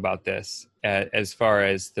talk about this as far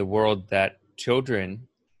as the world that children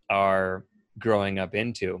are growing up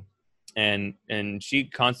into. And she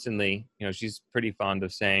constantly, she's pretty fond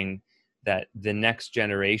of saying that the next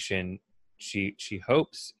generation, she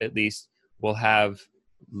hopes at least, will have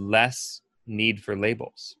less need for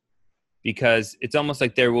labels. Because it's almost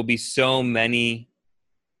like there will be so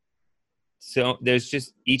there's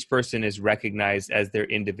just, each person is recognized as their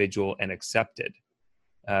individual and accepted.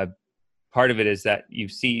 Part of it is that you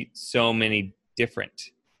see so many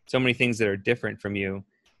things that are different from you.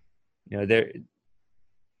 There,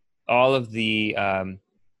 all of the,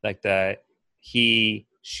 like the he,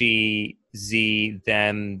 she, z,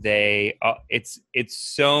 them, they, it's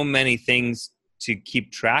so many things to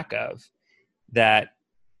keep track of that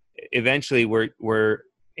eventually we're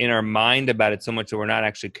in our mind about it so much that we're not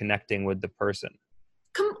actually connecting with the person.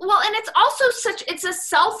 Well, and it's also it's a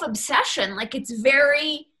self-obsession. Like it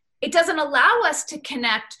doesn't allow us to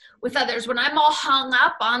connect with others. When I'm all hung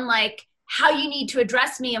up on like how you need to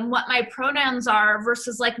address me and what my pronouns are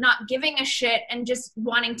versus like not giving a shit and just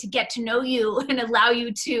wanting to get to know you and allow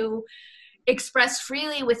you to, express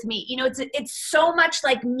freely with me. You know, it's so much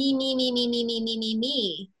like me, me, me, me, me, me, me, me,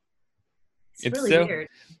 me. It's really weird.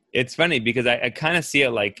 It's funny because I kind of see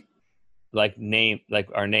it like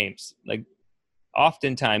our names. Like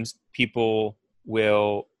oftentimes people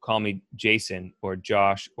will call me Jason or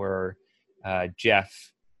Josh or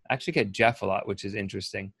Jeff. I actually get Jeff a lot, which is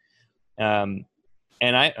interesting. And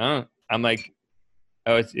I'm like,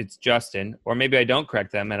 oh, it's Justin, or maybe I don't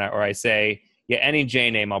correct them, or I say, yeah, any J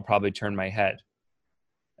name, I'll probably turn my head.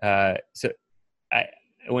 So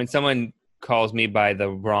when someone calls me by the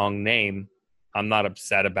wrong name, I'm not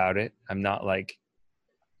upset about it. I'm not like,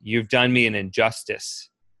 you've done me an injustice.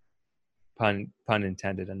 Pun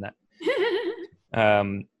intended in that.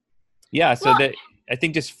 Yeah. So that I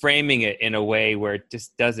think just framing it in a way where it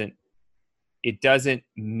just doesn't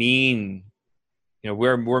mean, you know,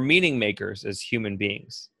 we're meaning makers as human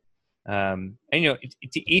beings. And, you know,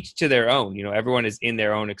 to each to their own, you know, everyone is in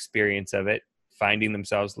their own experience of it, finding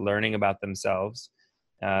themselves, learning about themselves.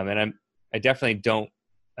 And I definitely don't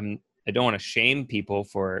want to shame people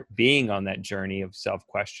for being on that journey of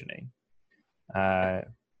self-questioning.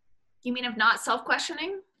 You mean of not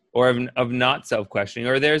self-questioning? Or of not self-questioning,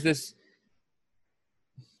 or there's this,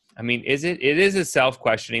 I mean, it is a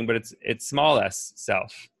self-questioning, but it's small s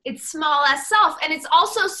self. It's small s self. And it's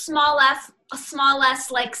also small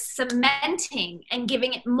s like cementing and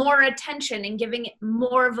giving it more attention and giving it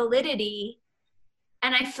more validity.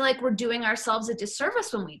 And I feel like we're doing ourselves a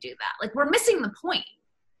disservice when we do that. Like we're missing the point.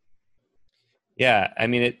 Yeah. I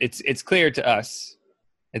mean, it's clear to us.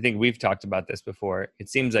 I think we've talked about this before. It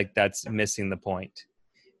seems like that's missing the point.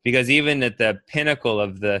 Because even at the pinnacle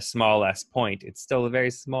of the small s point, it's still a very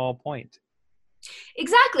small point.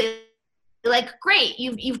 Exactly. Like, great,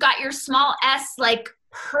 you've got your small s like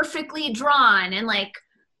perfectly drawn and like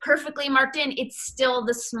perfectly marked in. It's still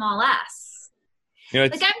the small s. You know,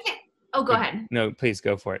 like go ahead. No, please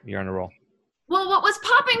go for it. You're on a roll. Well, what was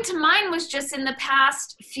popping to mind was just in the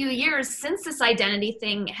past few years since this identity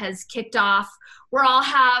thing has kicked off,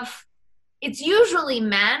 it's usually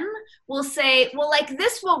men will say, well, like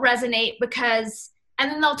this will resonate because, and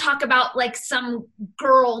then they'll talk about like some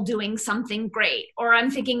girl doing something great. Or I'm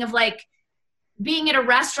thinking of like being at a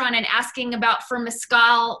restaurant and asking for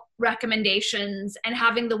mezcal recommendations and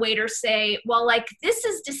having the waiter say, well, like this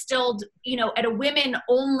is distilled, you know, at a women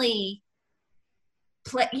only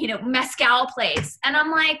mezcal place. And I'm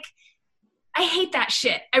like, I hate that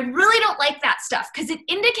shit. I really don't like that stuff because it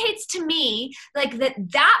indicates to me like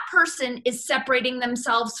that person is separating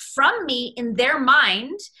themselves from me in their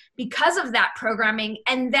mind because of that programming.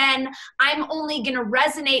 And then I'm only going to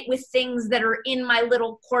resonate with things that are in my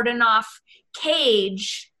little cordon off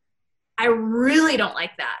cage. I really don't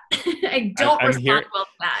like that. I don't respond well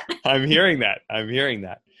to that. I'm hearing that.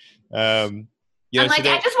 I'm like,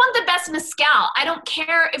 I just want the best mezcal. I don't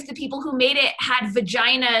care if the people who made it had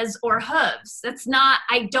vaginas or hooves.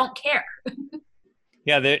 I don't care.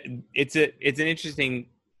 Yeah, it's an interesting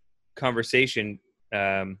conversation,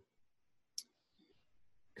 kind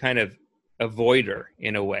of avoider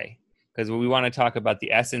in a way, because we want to talk about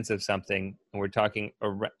the essence of something, and we're talking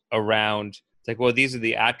around. It's like, well, these are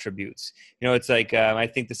the attributes. You know, it's like I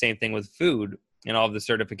think the same thing with food and all of the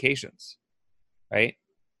certifications, right?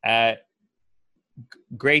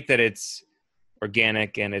 Great that it's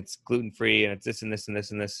organic and it's gluten-free and it's this and this and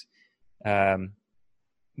this and this.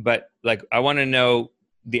 But like, I want to know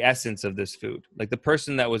the essence of this food. Like the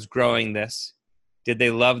person that was growing this, did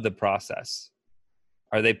they love the process?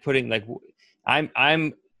 Are they putting like,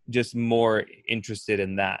 I'm just more interested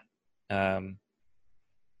in that. I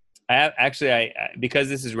because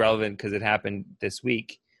this is relevant because it happened this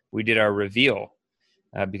week, we did our reveal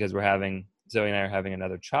because Zoe and I are having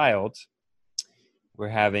another child. We're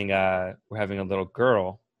having a little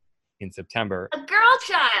girl in September. A girl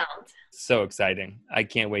child. So exciting. I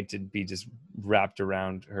can't wait to be just wrapped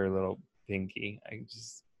around her little pinky.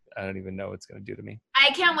 I don't even know what it's going to do to me. I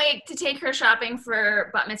can't wait to take her shopping for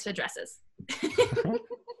bat mitzvah dresses.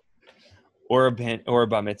 or a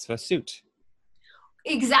bat mitzvah suit.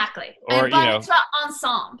 Exactly. Or, and bat mitzvah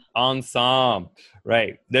ensemble.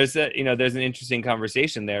 Right. There's an interesting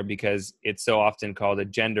conversation there because it's so often called a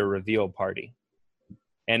gender reveal party.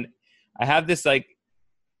 And I have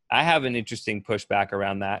an interesting pushback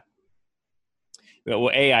around that. Well,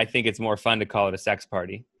 I think it's more fun to call it a sex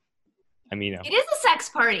party. I mean, it is a sex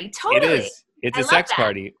party. Totally. It is. It's a sex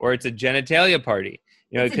party, or it's a genitalia party.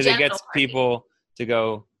 You know, because it gets people to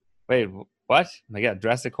go, wait, what? Oh my God,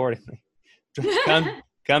 dress accordingly.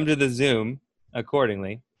 Come to the Zoom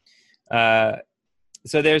accordingly. So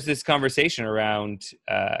there's this conversation around.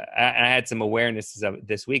 I had some awarenesses of it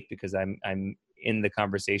this week because I'm in the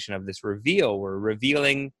conversation of this reveal. We're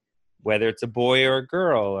revealing whether it's a boy or a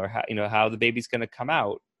girl, or how, how the baby's going to come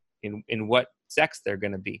out, in what sex they're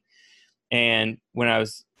going to be. And when I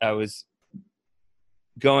was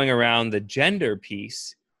going around the gender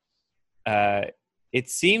piece, it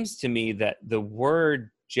seems to me that the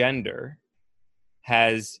word gender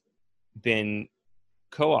has been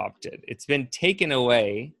co-opted. It's been taken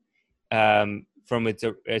away from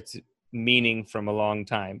its meaning from a long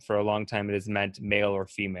time. For a long time, it has meant male or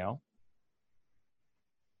female,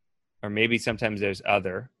 or maybe sometimes there's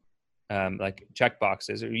other, like check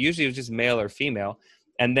boxes. Or usually it's just male or female,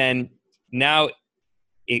 and then now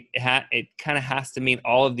it kind of has to mean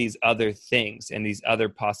all of these other things and these other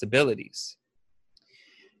possibilities.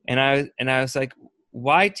 And I was like,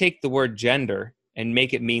 why take the word gender and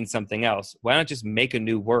make it mean something else? Why not just make a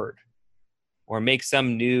new word or make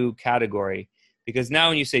some new category? Because now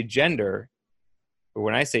when you say gender, or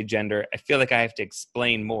when I say gender, I feel like I have to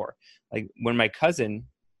explain more. Like when my cousin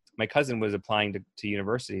was applying to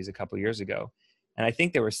universities a couple of years ago, and I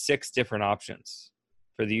think there were 6 different options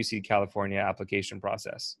for the UC California application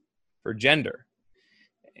process for gender.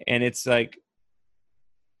 And it's like,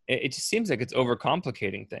 it just seems like it's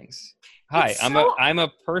overcomplicating things. Hi, I'm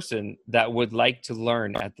a person that would like to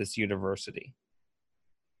learn at this university.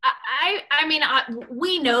 I mean,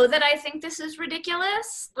 we know that I think this is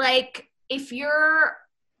ridiculous. Like, if you're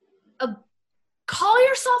call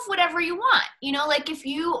yourself whatever you want. Like if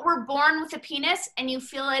you were born with a penis and you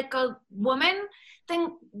feel like a woman,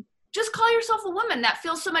 then just call yourself a woman. That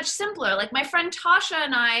feels so much simpler. Like my friend Tasha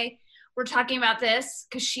and I were talking about this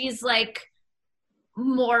because she's like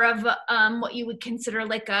more of what you would consider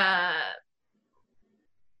like a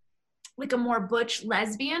more butch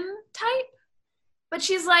lesbian type. But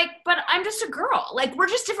she's like, but I'm just a girl. Like, we're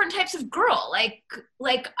just different types of girl.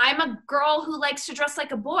 Like I'm a girl who likes to dress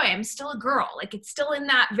like a boy. I'm still a girl. Like, it's still in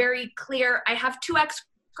that very clear, I have 2 X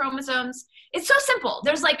chromosomes. It's so simple.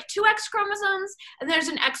 There's like 2 X chromosomes and there's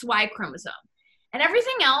an XY chromosome. And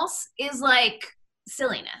everything else is like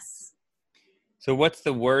silliness. So what's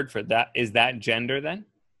the word for that? Is that gender then?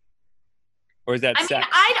 Or is that sex? Mean,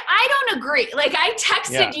 I don't agree. Like, I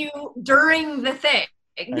texted you during the thing.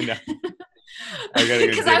 I know.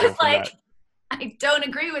 Because I was like, that. I don't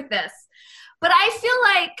agree with this. But I feel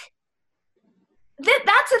like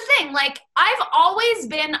that's the thing. Like, I've always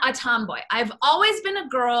been a tomboy. I've always been a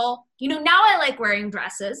girl. Now I like wearing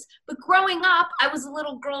dresses. But growing up, I was a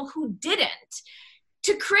little girl who didn't.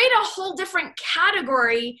 To create a whole different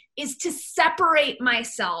category is to separate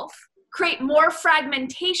myself, create more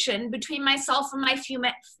fragmentation between myself and my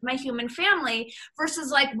human family,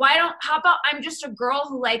 versus like, how about I'm just a girl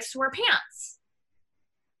who likes to wear pants?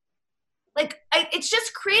 Like, it's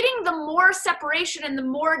just creating the more separation and the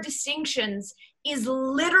more distinctions is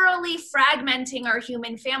literally fragmenting our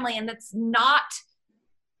human family, and that's not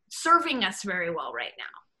serving us very well right now.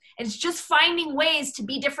 It's just finding ways to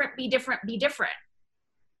be different, be different, be different.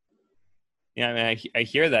 Yeah, I mean, I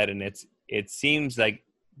hear that, and it seems like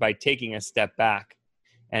by taking a step back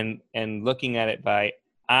and looking at it by,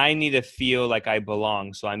 I need to feel like I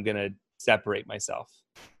belong, so I'm going to separate myself.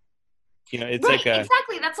 It's right, like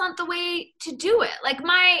exactly. That's not the way to do it. Like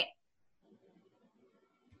my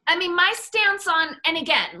stance on, and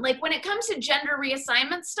again, like when it comes to gender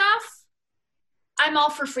reassignment stuff, I'm all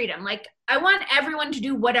for freedom. Like, I want everyone to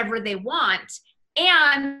do whatever they want.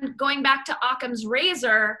 And going back to Occam's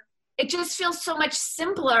razor, it just feels so much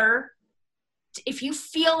simpler. If you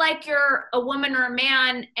feel like you're a woman or a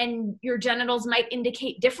man and your genitals might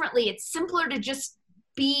indicate differently, it's simpler to just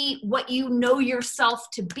be what you know yourself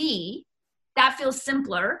to be. That feels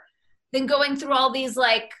simpler than going through all these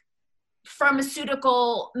like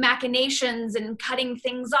pharmaceutical machinations and cutting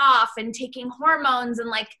things off and taking hormones, and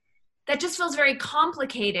like that just feels very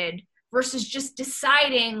complicated versus just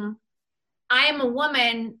deciding I am a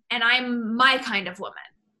woman and I'm my kind of woman.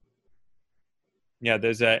 Yeah,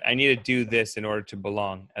 I need to do this in order to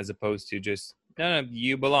belong, as opposed to just, no,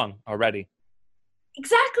 you belong already.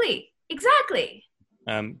 Exactly.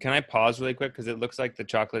 Can I pause really quick? Because it looks like the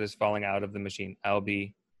chocolate is falling out of the machine. I'll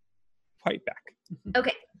be right back.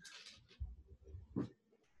 Okay.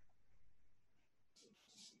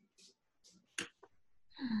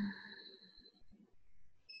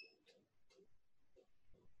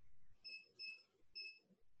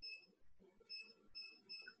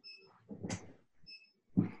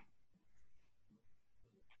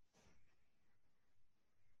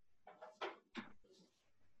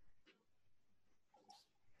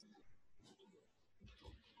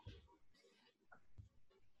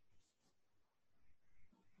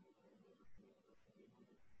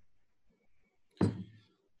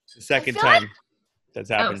 The second time. that's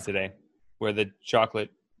happened today, where the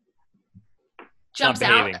chocolate jumps not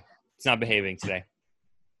behaving. out. It's not behaving today.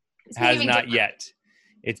 It's Has behaving not different. yet.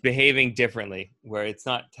 It's behaving differently, where it's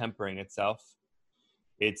not tempering itself.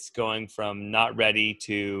 It's going from not ready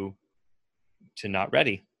to not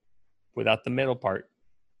ready, without the middle part.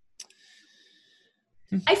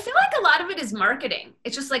 I feel like a lot of it is marketing.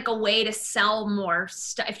 It's just like a way to sell more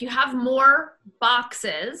stuff. If you have more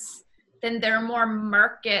boxes, then there are more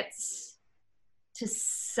markets to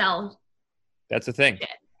sell. That's the thing.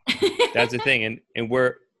 That's the thing. And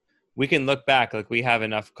we can look back, like we have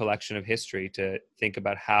enough collection of history to think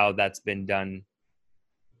about how that's been done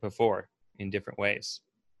before in different ways.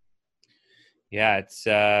 Yeah, it's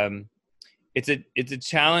a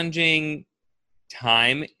challenging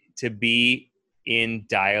time to be in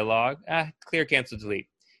dialogue. Clear, cancel, delete.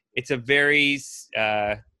 It's a very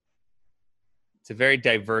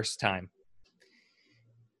diverse time.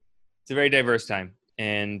 It's a very diverse time.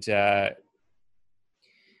 And I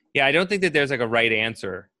don't think that there's like a right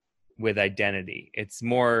answer with identity. It's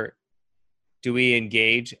more, do we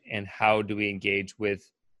engage, and how do we engage with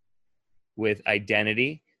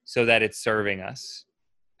identity so that it's serving us,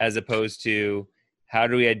 as opposed to how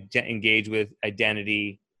do we engage with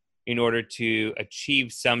identity in order to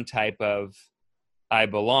achieve some type of I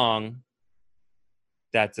belong.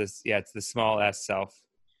 It's the small s self.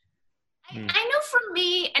 I know for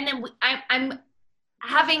me, and then I'm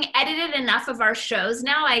having edited enough of our shows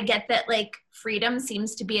now, I get that like freedom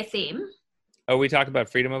seems to be a theme. Oh, we talk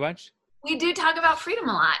about freedom a bunch? We do talk about freedom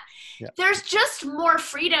a lot. Yeah. There's just more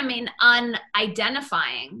freedom in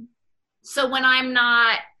unidentifying. So when I'm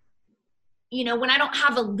not, when I don't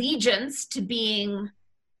have allegiance to being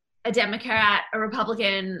a Democrat, a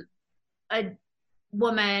Republican, a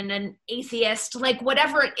woman, an atheist, like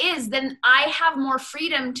whatever it is, then I have more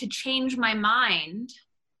freedom to change my mind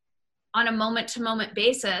on a moment-to-moment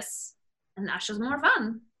basis, and that's just more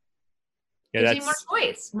fun. Gives you more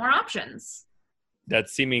choice, more options. That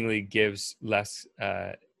seemingly gives less,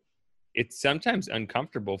 it's sometimes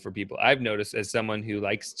uncomfortable for people. I've noticed, as someone who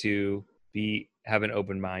likes to have an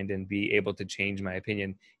open mind and be able to change my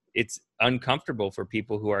opinion, it's uncomfortable for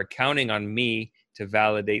people who are counting on me to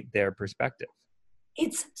validate their perspective.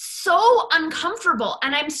 It's so uncomfortable.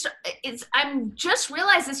 And I'm just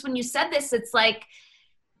realized this when you said this. It's like,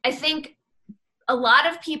 I think a lot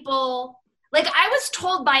of people, like I was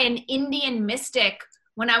told by an Indian mystic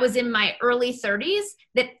when I was in my early 30s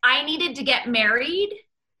that I needed to get married.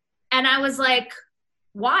 And I was like,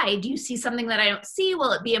 why? Do you see something that I don't see?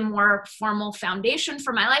 Will it be a more formal foundation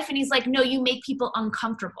for my life? And he's like, no, you make people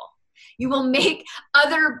uncomfortable. You will make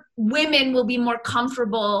other women will be more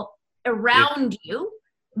comfortable around you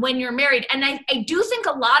when you're married. And I do think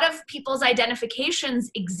a lot of people's identifications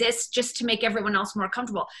exist just to make everyone else more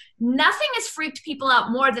comfortable. Nothing has freaked people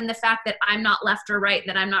out more than the fact that I'm not left or right,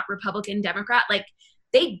 that I'm not Republican, Democrat. Like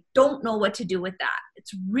they don't know what to do with that.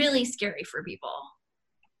 It's really scary for people.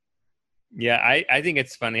 Yeah, I think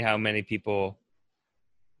it's funny how many people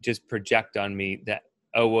just project on me that,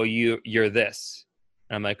 oh, well, you're this.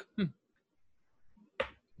 And I'm like,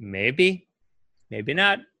 maybe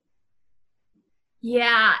not.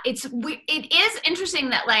 Yeah, it is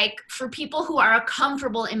interesting that like for people who are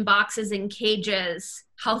comfortable in boxes and cages,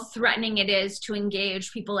 how threatening it is to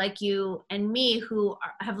engage people like you and me who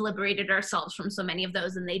have liberated ourselves from so many of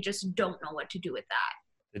those, and they just don't know what to do with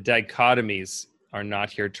that. The dichotomies are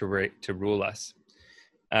not here to rule us.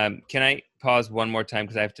 Can I pause one more time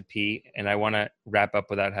because I have to pee and I want to wrap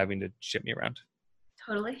up without having to ship me around?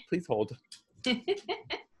 Totally. Please hold.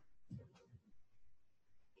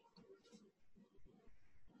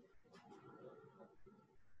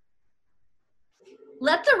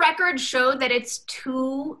 Let the record show that it's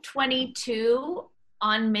 2:22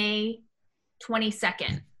 on May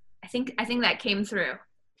 22nd. I think that came through.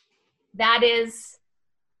 That is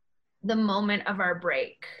the moment of our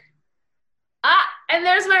break. And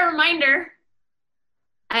there's my reminder.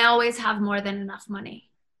 I always have more than enough money.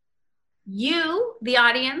 You, the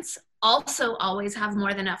audience, also always have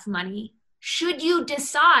more than enough money. Should you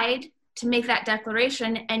decide to make that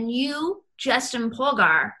declaration, and you, Justin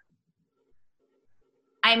Polgar,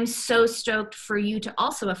 I'm so stoked for you to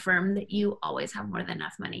also affirm that you always have more than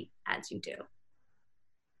enough money, as you do.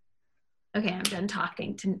 Okay, I'm done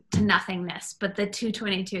talking to nothingness, but the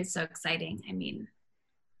 222 is so exciting. I mean,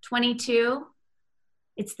 22,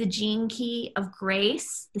 it's the gene key of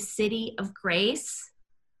grace, the city of grace.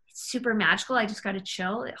 It's super magical. I just got to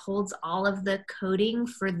chill. It holds all of the coding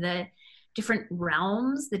for the different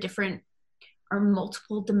realms, our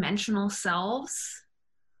multiple dimensional selves.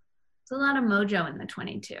 There's a lot of mojo in the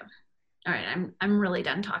 22. All right, I'm really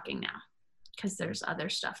done talking now. because there's other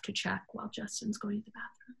stuff to check while Justin's going to the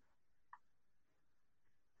bathroom.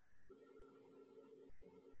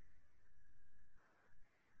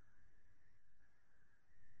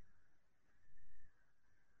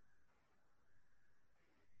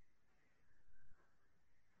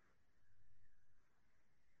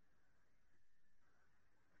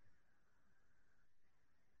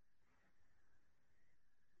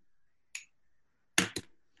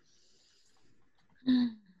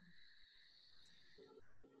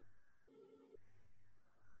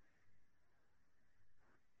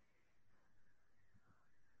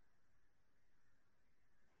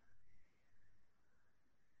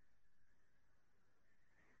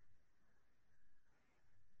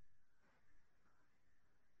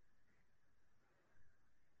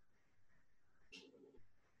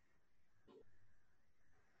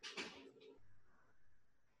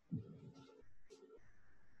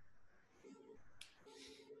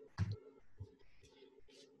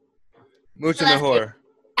 Mucho mejor.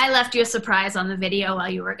 I left you a surprise on the video while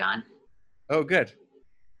you were gone. Oh, good.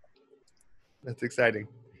 That's exciting.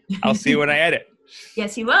 I'll see you when I edit.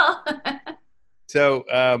 Yes, you will. So,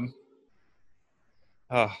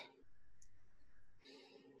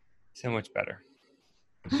 so much better.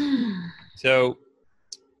 So,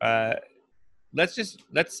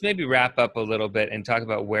 let's maybe wrap up a little bit and talk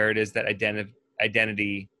about where it is that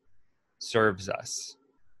identity serves us.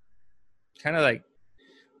 Kind of like,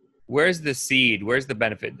 where's the seed? Where's the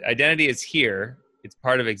benefit? Identity is here. It's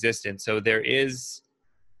part of existence. So there is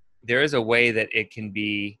a way that it can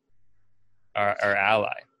be our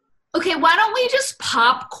ally. Okay, why don't we just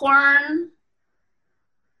popcorn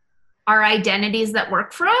our identities that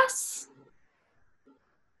work for us?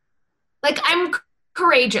 Like, I'm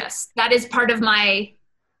courageous. That is part of my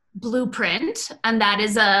blueprint, and that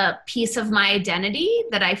is a piece of my identity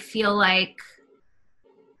that I feel like,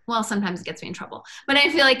 well, sometimes it gets me in trouble, but I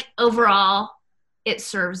feel like overall it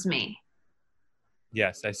serves me.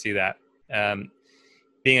 Yes, I see that.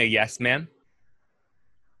 Being a yes man,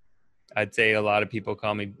 I'd say a lot of people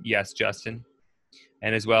call me Yes Justin,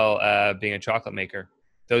 and as well being a chocolate maker.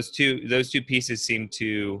 Those two pieces seem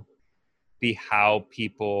to be how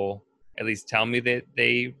people at least tell me that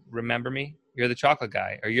they remember me. You're the chocolate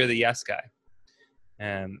guy, or you're the yes guy,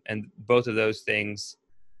 and both of those things,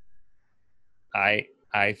 I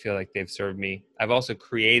feel like they've served me. I've also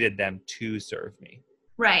created them to serve me.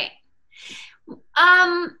 Right.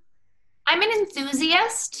 I'm an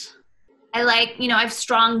enthusiast. I like, I have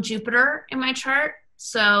strong Jupiter in my chart,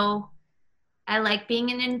 so I like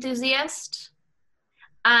being an enthusiast.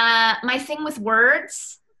 My thing with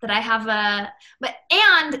words that I have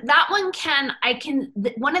and that one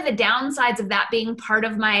one of the downsides of that being part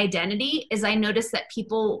of my identity is I notice that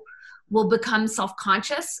people will become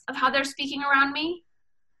self-conscious of how they're speaking around me.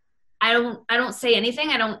 I don't say anything.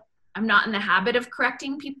 I'm not in the habit of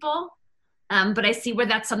correcting people. But I see where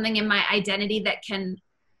that's something in my identity that can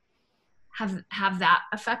have that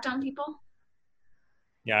effect on people.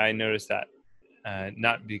 Yeah, I noticed that.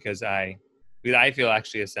 Not because I feel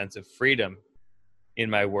actually a sense of freedom in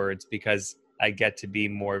my words because I get to be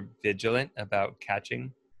more vigilant about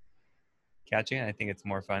catching. I think it's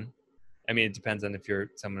more fun. I mean, it depends on if you're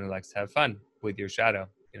someone who likes to have fun with your shadow,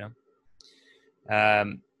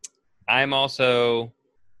 I'm also,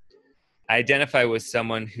 I identify with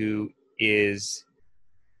someone who is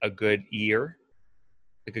a good ear,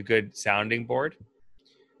 like a good sounding board.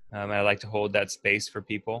 I like to hold that space for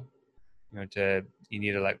people, you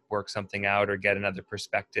need to like work something out or get another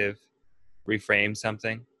perspective, reframe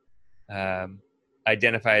something.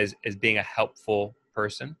 Identify as being a helpful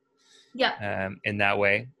person. Yeah. In that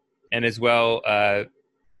way. And as well,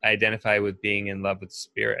 identify with being in love with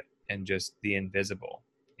spirit and just the invisible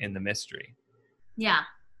in the mystery. Yeah.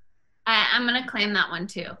 I'm going to claim that one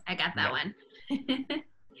too. I got that one.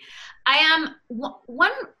 I am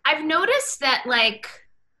I've noticed that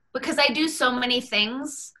because I do so many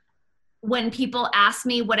things, when people ask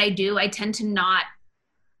me what I do, I tend to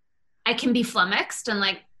I can be flummoxed and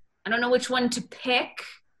I don't know which one to pick,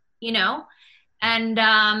 and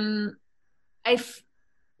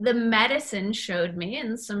the medicine showed me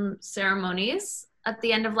in some ceremonies at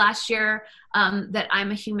the end of last year that I'm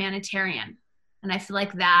a humanitarian. And I feel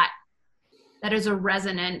like that is a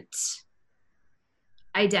resonant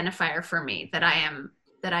identifier for me, that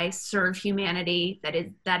I serve humanity,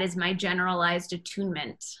 that is my generalized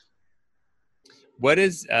attunement. What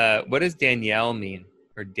does Danielle mean,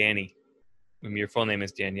 or Danny? I mean, your full name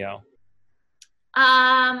is Danielle.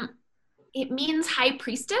 It means high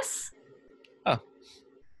priestess. Oh.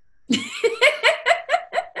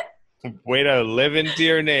 Way to live into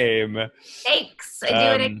your name. Thanks. I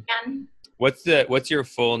do it again. What's your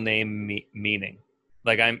full name meaning?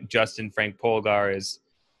 Like, I'm Justin Frank Polgar is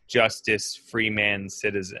justice, free man,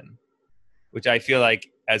 citizen, which I feel like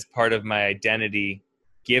as part of my identity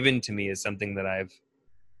given to me is something that I've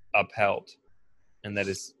upheld and that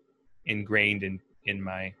is ingrained in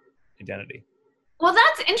my identity. Well,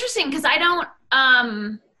 that's interesting because I don't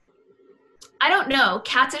know.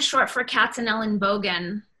 Katz is short for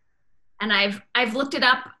Katzenelnbogen, and I've looked it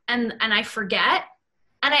up and I forget.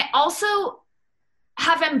 And I also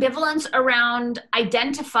have ambivalence around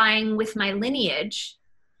identifying with my lineage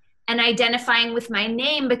and identifying with my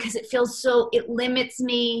name because it limits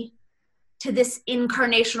me to this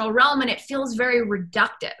incarnational realm and it feels very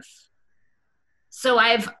reductive. So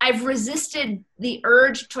I've resisted the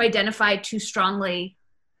urge to identify too strongly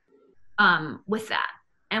with that.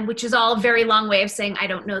 And which is all a very long way of saying I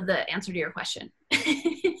don't know the answer to your question.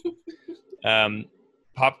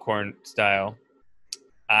 Popcorn style.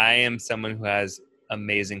 I am someone who has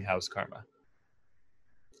amazing house karma.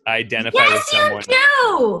 I identify with someone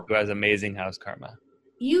who has amazing house karma.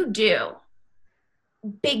 You do.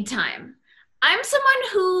 Big time. I'm someone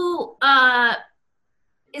who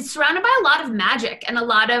is surrounded by a lot of magic and a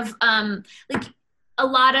lot of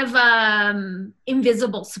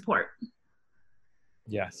invisible support.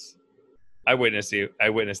 Yes. I witnessed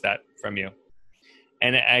that from you.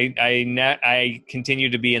 And I continue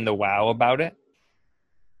to be in the wow about it.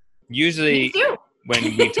 Usually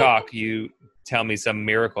when we talk, you tell me some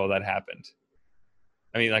miracle that happened.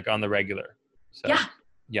 I mean, like on the regular. So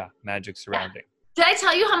yeah, magic surrounding. Did I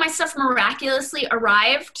tell you how my stuff miraculously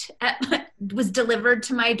was delivered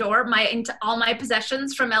to my door? All my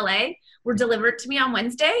possessions from LA were delivered to me on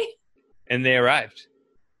Wednesday. And they arrived.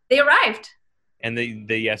 And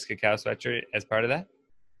the Yes Cacao sweatshirt as part of that?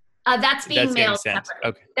 That's being mailed separate.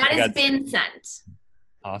 Okay. That has been sent.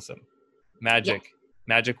 Awesome. Magic. Yeah.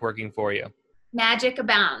 Magic working for you. Magic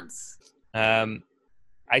abounds. I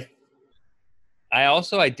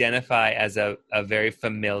also identify as a very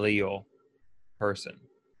familial person.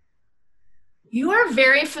 You are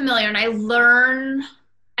very familiar, and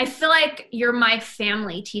I feel like you're my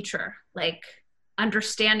family teacher, like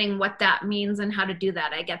understanding what that means and how to do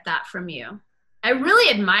that. I get that from you. I really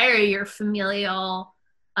admire your familial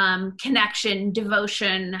connection,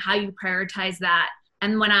 devotion, how you prioritize that.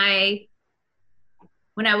 And when I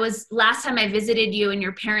was last time I visited you and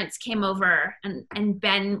your parents came over and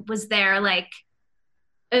Ben was there, like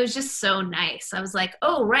it was just so nice. I was like,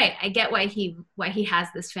 oh right, I get why he has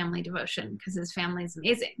this family devotion because his family is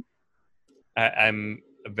amazing. I'm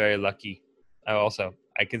very lucky. I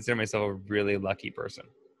consider myself a really lucky person.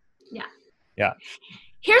 Yeah.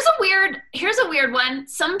 Here's a weird one.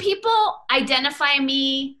 Some people identify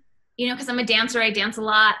me, because I'm a dancer, I dance a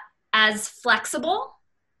lot, as flexible.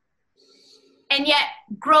 And yet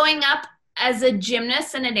growing up as a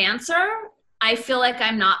gymnast and a dancer, I feel like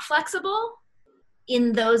I'm not flexible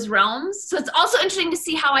in those realms. So it's also interesting to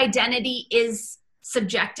see how identity is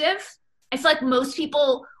subjective. I feel like most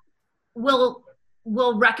people will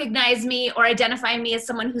recognize me or identify me as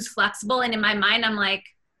someone who's flexible. And in my mind, I'm like,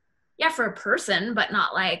 yeah, for a person, but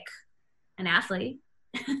not like an athlete.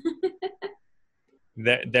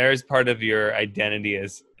 There's part of your identity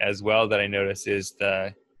as well that I notice is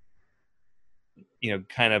the,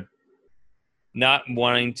 kind of not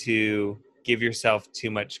wanting to give yourself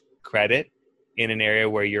too much credit in an area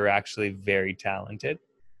where you're actually very talented.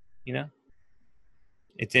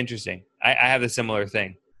 It's interesting. I have a similar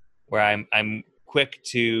thing where I'm quick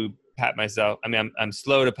to pat myself. I mean, I'm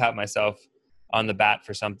slow to pat myself on the back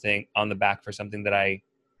for something that I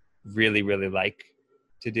really, really like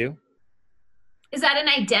to do. Is that an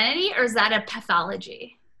identity or is that a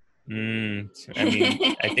pathology? I mean,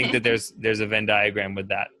 I think that there's a Venn diagram with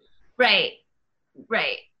that. Right.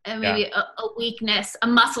 And maybe a weakness, a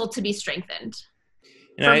muscle to be strengthened.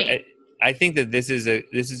 And I think that this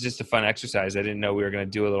is just a fun exercise. I didn't know we were going to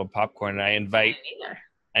do a little popcorn, and I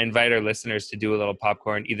invite our listeners to do a little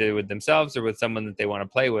popcorn either with themselves or with someone that they want to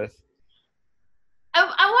play with. I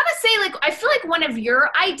want to say, like, I feel like one of your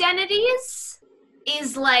identities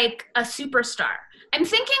is like a superstar. I'm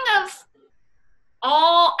thinking of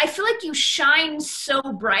I feel like you shine so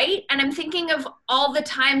bright, and I'm thinking of all the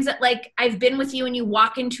times that like I've been with you and you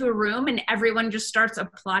walk into a room and everyone just starts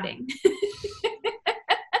applauding.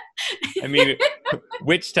 I mean,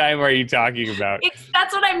 which time are you talking about?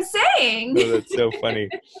 That's what I'm saying. Oh, that's so funny.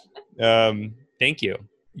 Thank you.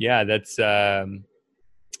 Yeah, that's I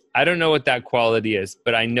don't know what that quality is,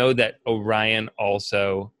 but I know that Orion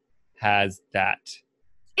also has that.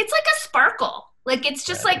 It's like a sparkle. Like it's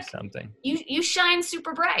just like something. You shine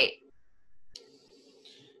super bright.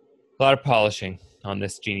 A lot of polishing. on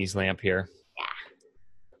this genie's lamp here.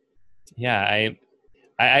 Yeah. Yeah,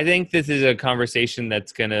 I think this is a conversation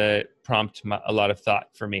that's going to prompt a lot of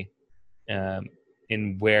thought for me.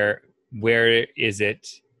 In where is it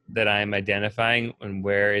that I'm identifying and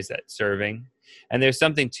where is that serving? And there's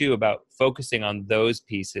something too about focusing on those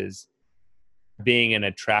pieces being an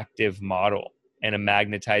attractive model and a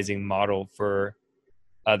magnetizing model for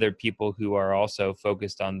other people who are also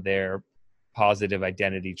focused on their positive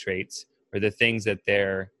identity traits or the things that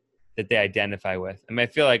they identify with. I mean, I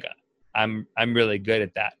feel like I'm really good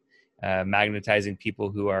at that, magnetizing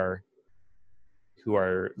people who are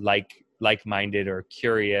like-minded or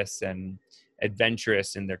curious and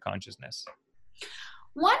adventurous in their consciousness.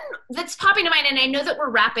 One that's popping to mind, and I know that we're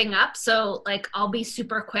wrapping up, so like I'll be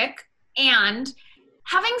super quick. And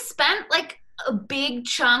having spent like a big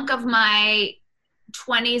chunk of my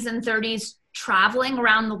 20s and 30s traveling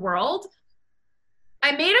around the world,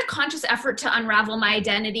 I made a conscious effort to unravel my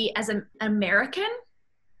identity as an American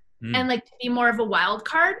and like to be more of a wild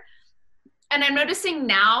card. And I'm noticing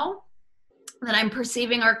now that I'm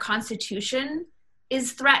perceiving our Constitution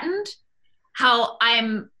is threatened, how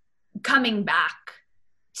I'm coming back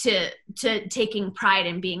to taking pride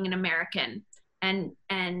in being an American, and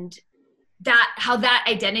that how that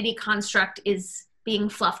identity construct is being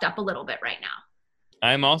fluffed up a little bit right now.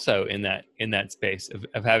 I'm also in that space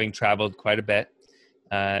of having traveled quite a bit,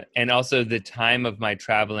 and also the time of my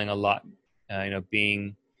traveling a lot,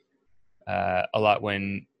 being a lot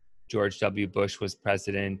when George W. Bush was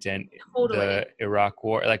president and the Iraq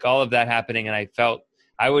War, like all of that happening. And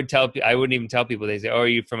I wouldn't even tell people. They say, "Oh, are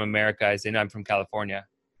you from America?" I say, "No, I'm from California."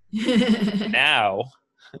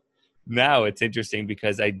 Now it's interesting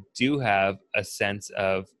because I do have a sense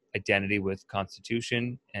of identity with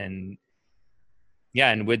Constitution and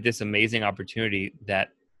with this amazing opportunity that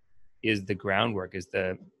is the groundwork, is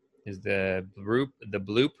the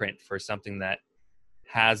blueprint for something that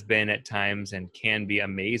has been at times and can be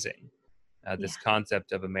amazing. This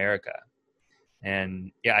concept of America.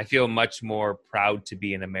 And I feel much more proud to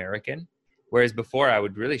be an American, whereas before I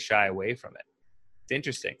would really shy away from it. It's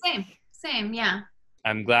interesting. Same, yeah.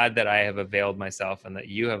 I'm glad that I have availed myself and that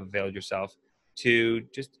you have availed yourself to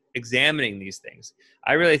just examining these things.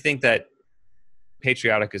 I really think that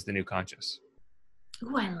patriotic is the new conscious.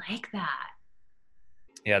 Ooh, I like that.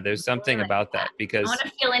 Yeah, there's something about that because I want to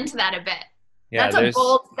feel into that a bit. Yeah,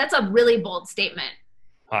 that's a really bold statement.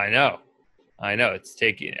 I know.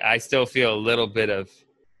 I still feel a little bit of,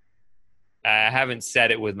 I haven't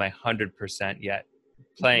said it with my 100% yet.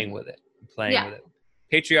 Playing with it.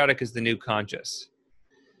 Patriotic is the new conscious.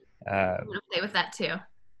 I'm going to play with that too.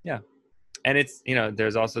 Yeah. And it's,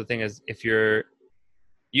 there's also the thing is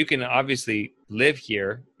you can obviously live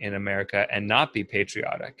here in America and not be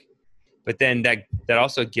patriotic, but then that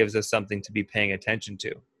also gives us something to be paying attention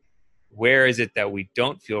to. Where is it that we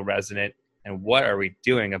don't feel resonant and what are we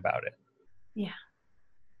doing about it? Yeah.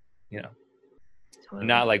 Totally.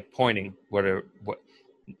 Not like pointing what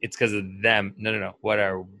it's because of them. No. What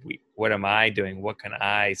am I doing? What can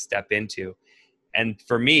I step into? And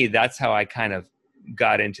for me, that's how I kind of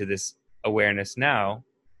got into this awareness now,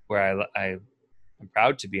 where I'm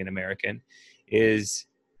proud to be an American, is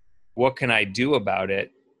what can I do about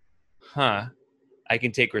it? I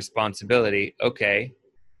can take responsibility. Okay.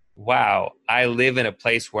 Wow. I live in a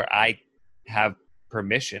place where I have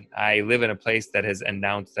permission. I live in a place that has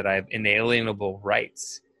announced that I have inalienable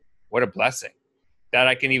rights. What a blessing that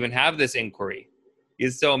I can even have this inquiry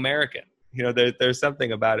is so American. There's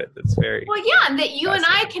something about it that's very and that you and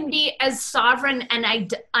I can be as sovereign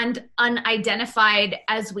and unidentified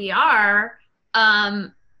as we are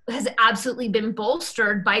has absolutely been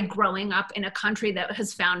bolstered by growing up in a country that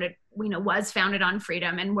was founded on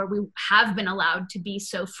freedom and where we have been allowed to be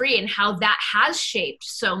so free, and how that has shaped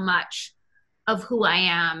so much of who I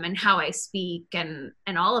am and how I speak, and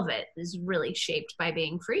all of it is really shaped by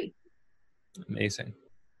being free.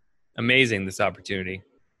 Amazing this opportunity.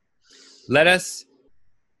 Let us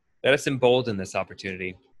embolden this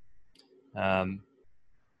opportunity. I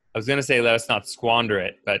was going to say let us not squander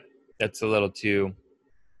it, but that's a little too.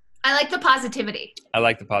 I like the positivity. I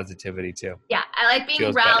like the positivity too. Yeah, I like being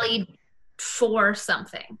Feels rallied better. For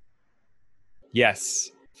something.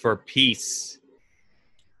 Yes, for peace,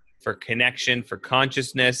 for connection, for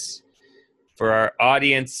consciousness, for our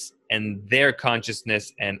audience and their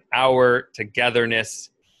consciousness and our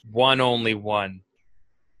togetherness, one only one.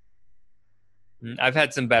 I've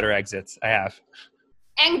had some better exits. I have.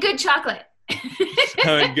 And good chocolate.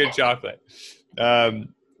 And good chocolate.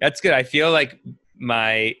 That's good. I feel like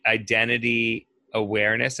my identity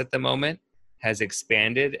awareness at the moment has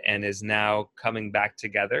expanded and is now coming back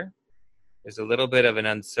together. there's a little bit of an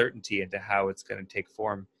uncertainty into how it's going to take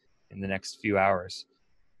form in the next few hours.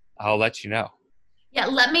 I'll let you know. Yeah,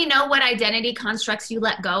 let me know what identity constructs you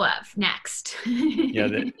let go of next.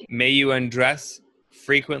 May you undress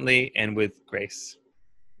frequently and with grace.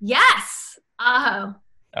 Yes. Aho.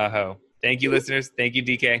 Aho. Thank you, listeners. Thank you,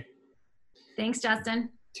 DK. Thanks, Justin.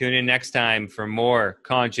 Tune in next time for more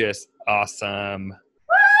Conscious Awesome.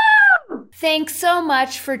 Woo! Thanks so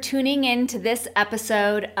much for tuning in to this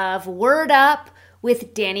episode of Word Up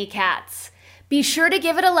with Danny Katz. Be sure to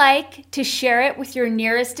give it a like, to share it with your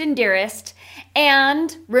nearest and dearest,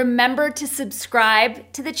 and remember to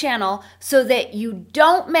subscribe to the channel so that you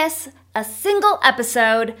don't miss a single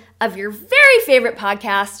episode of your very favorite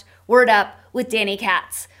podcast, Word Up with Danny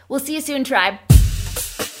Katz. We'll see you soon, tribe.